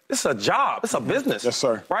realize that this is a job. It's a business. Yes,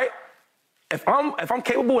 sir. Right? If I'm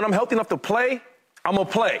capable and I'm healthy enough to play, I'm going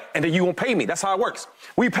to play. And then you're going to pay me. That's how it works.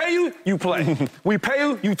 We pay you, you play. We pay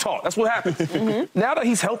you, you talk. That's what happens. Now that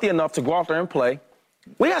he's healthy enough to go out there and play,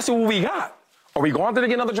 we got to see what we got. Are we going there to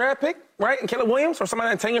get another draft pick, right? And Caleb Williams or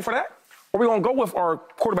somebody that's tenure for that? Or are we going to go with our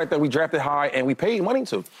quarterback that we drafted high and we paid money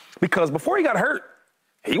to? Because before he got hurt,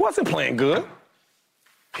 he wasn't playing good.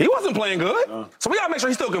 He wasn't playing good. So we got to make sure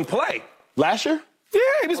he still can play. Last year? Yeah,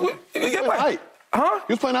 he was playing height. Huh?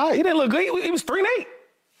 He was playing height. He didn't look good. He was 3-8.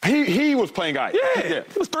 He was playing height. Yeah,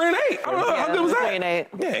 he was 3-8. I don't know how good was that. 3-8.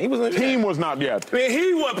 Yeah, he was. Team was not yet. I mean,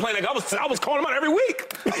 he wasn't playing. I was calling him out every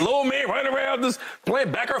week. Little man running around just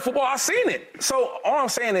playing backyard football. I seen it. So all I'm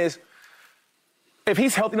saying is, if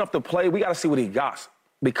he's healthy enough to play, we got to see what he got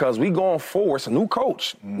because we going forward. It's a new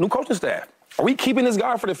coach, new coaching staff. Are we keeping this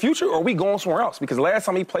guy for the future or are we going somewhere else? Because last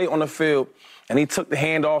time he played on the field and he took the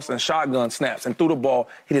handoffs and shotgun snaps and threw the ball,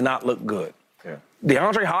 he did not look good. Yeah.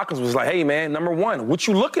 DeAndre Hopkins was like, hey, man, number one, what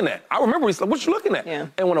you looking at? I remember he's like, what you looking at? Yeah.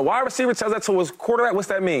 And when a wide receiver tells that to his quarterback, what's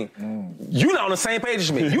that mean? You're not on the same page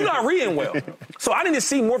as me. You're not reading well. So I need to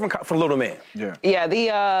see more from little man. Yeah.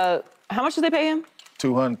 Yeah, how much did they pay him?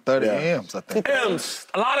 230 M's, I think. M's.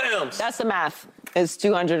 A lot of M's. That's the math. It's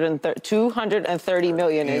 230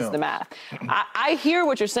 million is the math. I hear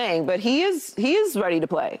what you're saying, but he is ready to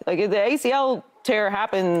play. Like the ACL tear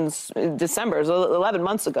happens in December, so 11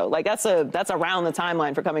 months ago. Like that's around the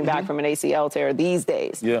timeline for coming back from an ACL tear these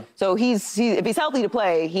days. Yeah. So if he's healthy to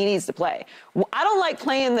play, he needs to play. I don't like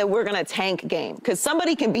playing that we're gonna tank game because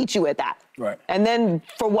somebody can beat you at that. Right. And then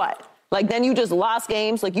for what? Like, then you just lost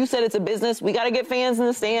games. Like you said, it's a business. We got to get fans in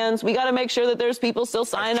the stands. We got to make sure that there's people still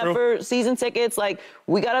signing up for season tickets. Like,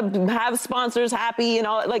 we got to have sponsors happy and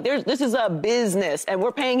all. Like, this is a business, and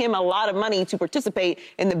we're paying him a lot of money to participate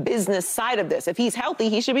in the business side of this. If he's healthy,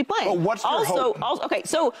 he should be playing. But what's your hope? Okay,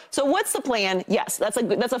 so what's the plan? Yes, that's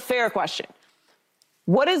a fair question.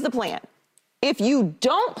 What is the plan? If you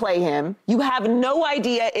don't play him, you have no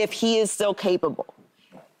idea if he is still capable.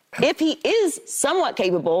 If he is somewhat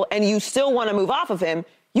capable and you still want to move off of him,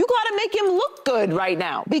 you got to make him look good right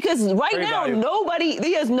now. Because right now,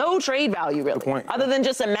 he has no trade value, really, other than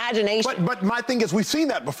just imagination. But my thing is, we've seen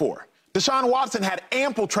that before. Deshaun Watson had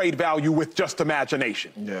ample trade value with just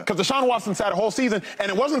imagination. Yeah. Because Deshaun Watson sat a whole season,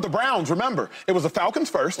 and it wasn't the Browns, remember. It was the Falcons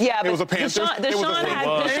first. Yeah, it was the Panthers. Deshaun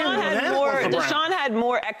had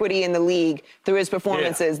more equity in the league through his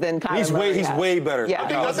performances than Kyler Murray. He's way better. Yeah.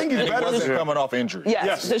 I think he's better. He wasn't coming off injury.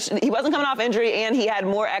 Yes. He wasn't coming off injury, and he had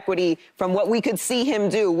more equity from what we could see him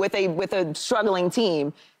do with a struggling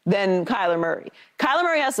team than Kyler Murray. Kyler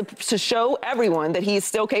Murray has to show everyone that he's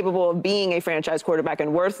still capable of being a franchise quarterback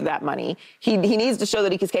and worth that money. He needs to show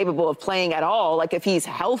that he's capable of playing at all, like if he's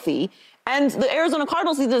healthy. And the Arizona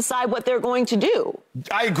Cardinals need to decide what they're going to do.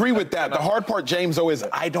 I agree with that. The hard part, James, though, is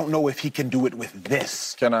I don't know if he can do it with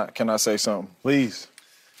this. Can I say something? Please.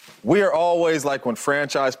 We are always, like when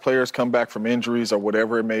franchise players come back from injuries or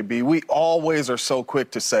whatever it may be, we always are so quick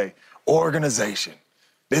to say, organization.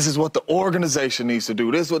 This is what the organization needs to do.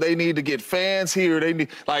 This is what they need to get fans here. They need,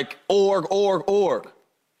 like, org.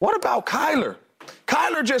 What about Kyler?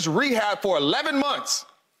 Kyler just rehabbed for 11 months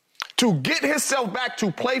to get himself back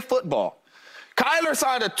to play football. Kyler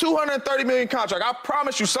signed a $230 million contract. I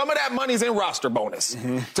promise you some of that money's in roster bonus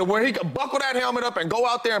to where he can buckle that helmet up and go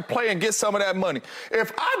out there and play and get some of that money.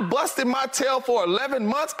 If I busted my tail for 11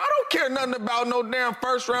 months, I don't care nothing about no damn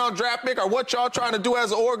first-round draft pick or what y'all trying to do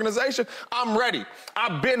as an organization. I'm ready.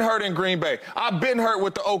 I've been hurt in Green Bay. I've been hurt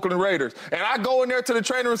with the Oakland Raiders. And I go in there to the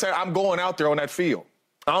trainer and say, I'm going out there on that field.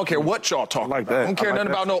 I don't care what y'all talk about. I don't care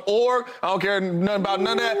nothing about no org. I don't care nothing about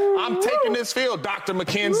none of that. I'm taking this field, Dr.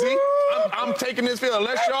 McKenzie. I'm taking this field.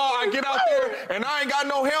 Unless I get out there and I ain't got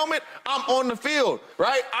no helmet, I'm on the field,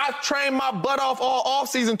 right? I've trained my butt off all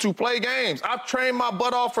offseason to play games. I've trained my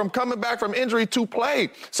butt off from coming back from injury to play.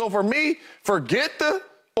 So for me, forget the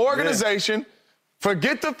organization.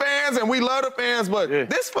 Forget the fans, and we love the fans, but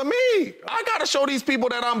this for me. I got to show these people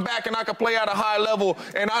that I'm back and I can play at a high level,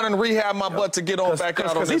 and I done rehab my butt to get on back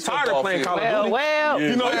out on this football field. Because he's tired of playing Call of Duty.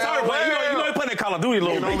 You know, he's tired of playing. You know, he's playing Call of Duty a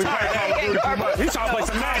little bit. He's trying to play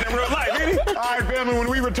some Madden in real life, ain't he? All right, family,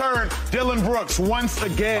 when we return, Dylan Brooks once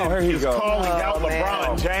again is calling out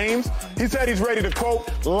LeBron James. He said he's ready to, quote,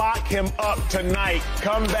 lock him up tonight.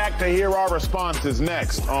 Come back to hear our responses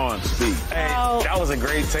next on Speak. Hey, that was a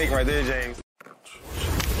great take right there, James.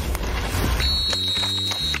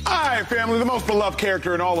 All right, family, the most beloved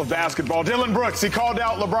character in all of basketball, Dylan Brooks. He called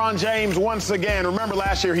out LeBron James once again. Remember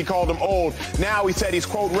last year he called him old. Now he said he's,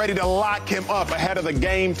 quote, ready to lock him up ahead of the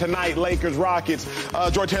game tonight, Lakers-Rockets.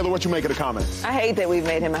 Joy Taylor, what you make of the comments? I hate that we've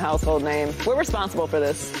made him a household name. We're responsible for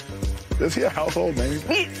this. Is he a household name?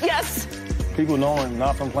 Yes. People know him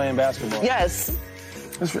not from playing basketball. Yes.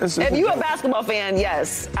 If you're a basketball fan,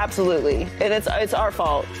 yes, absolutely. And it's our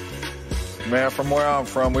fault. Man, from where I'm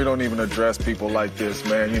from, we don't even address people like this,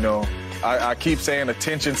 man. You know, I keep saying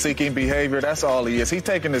attention-seeking behavior. That's all he is. He's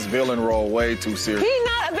taking this villain role way too seriously. He's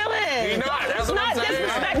not a villain. He's not. That's Let's what I'm not saying.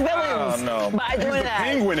 disrespect villains by doing He's the that.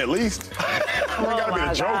 Penguin, at least. We gotta be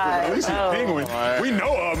the Joker, but at least he's the Penguin. We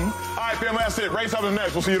know of him. All right, family, that's it. Race Up is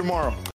next. We'll see you tomorrow.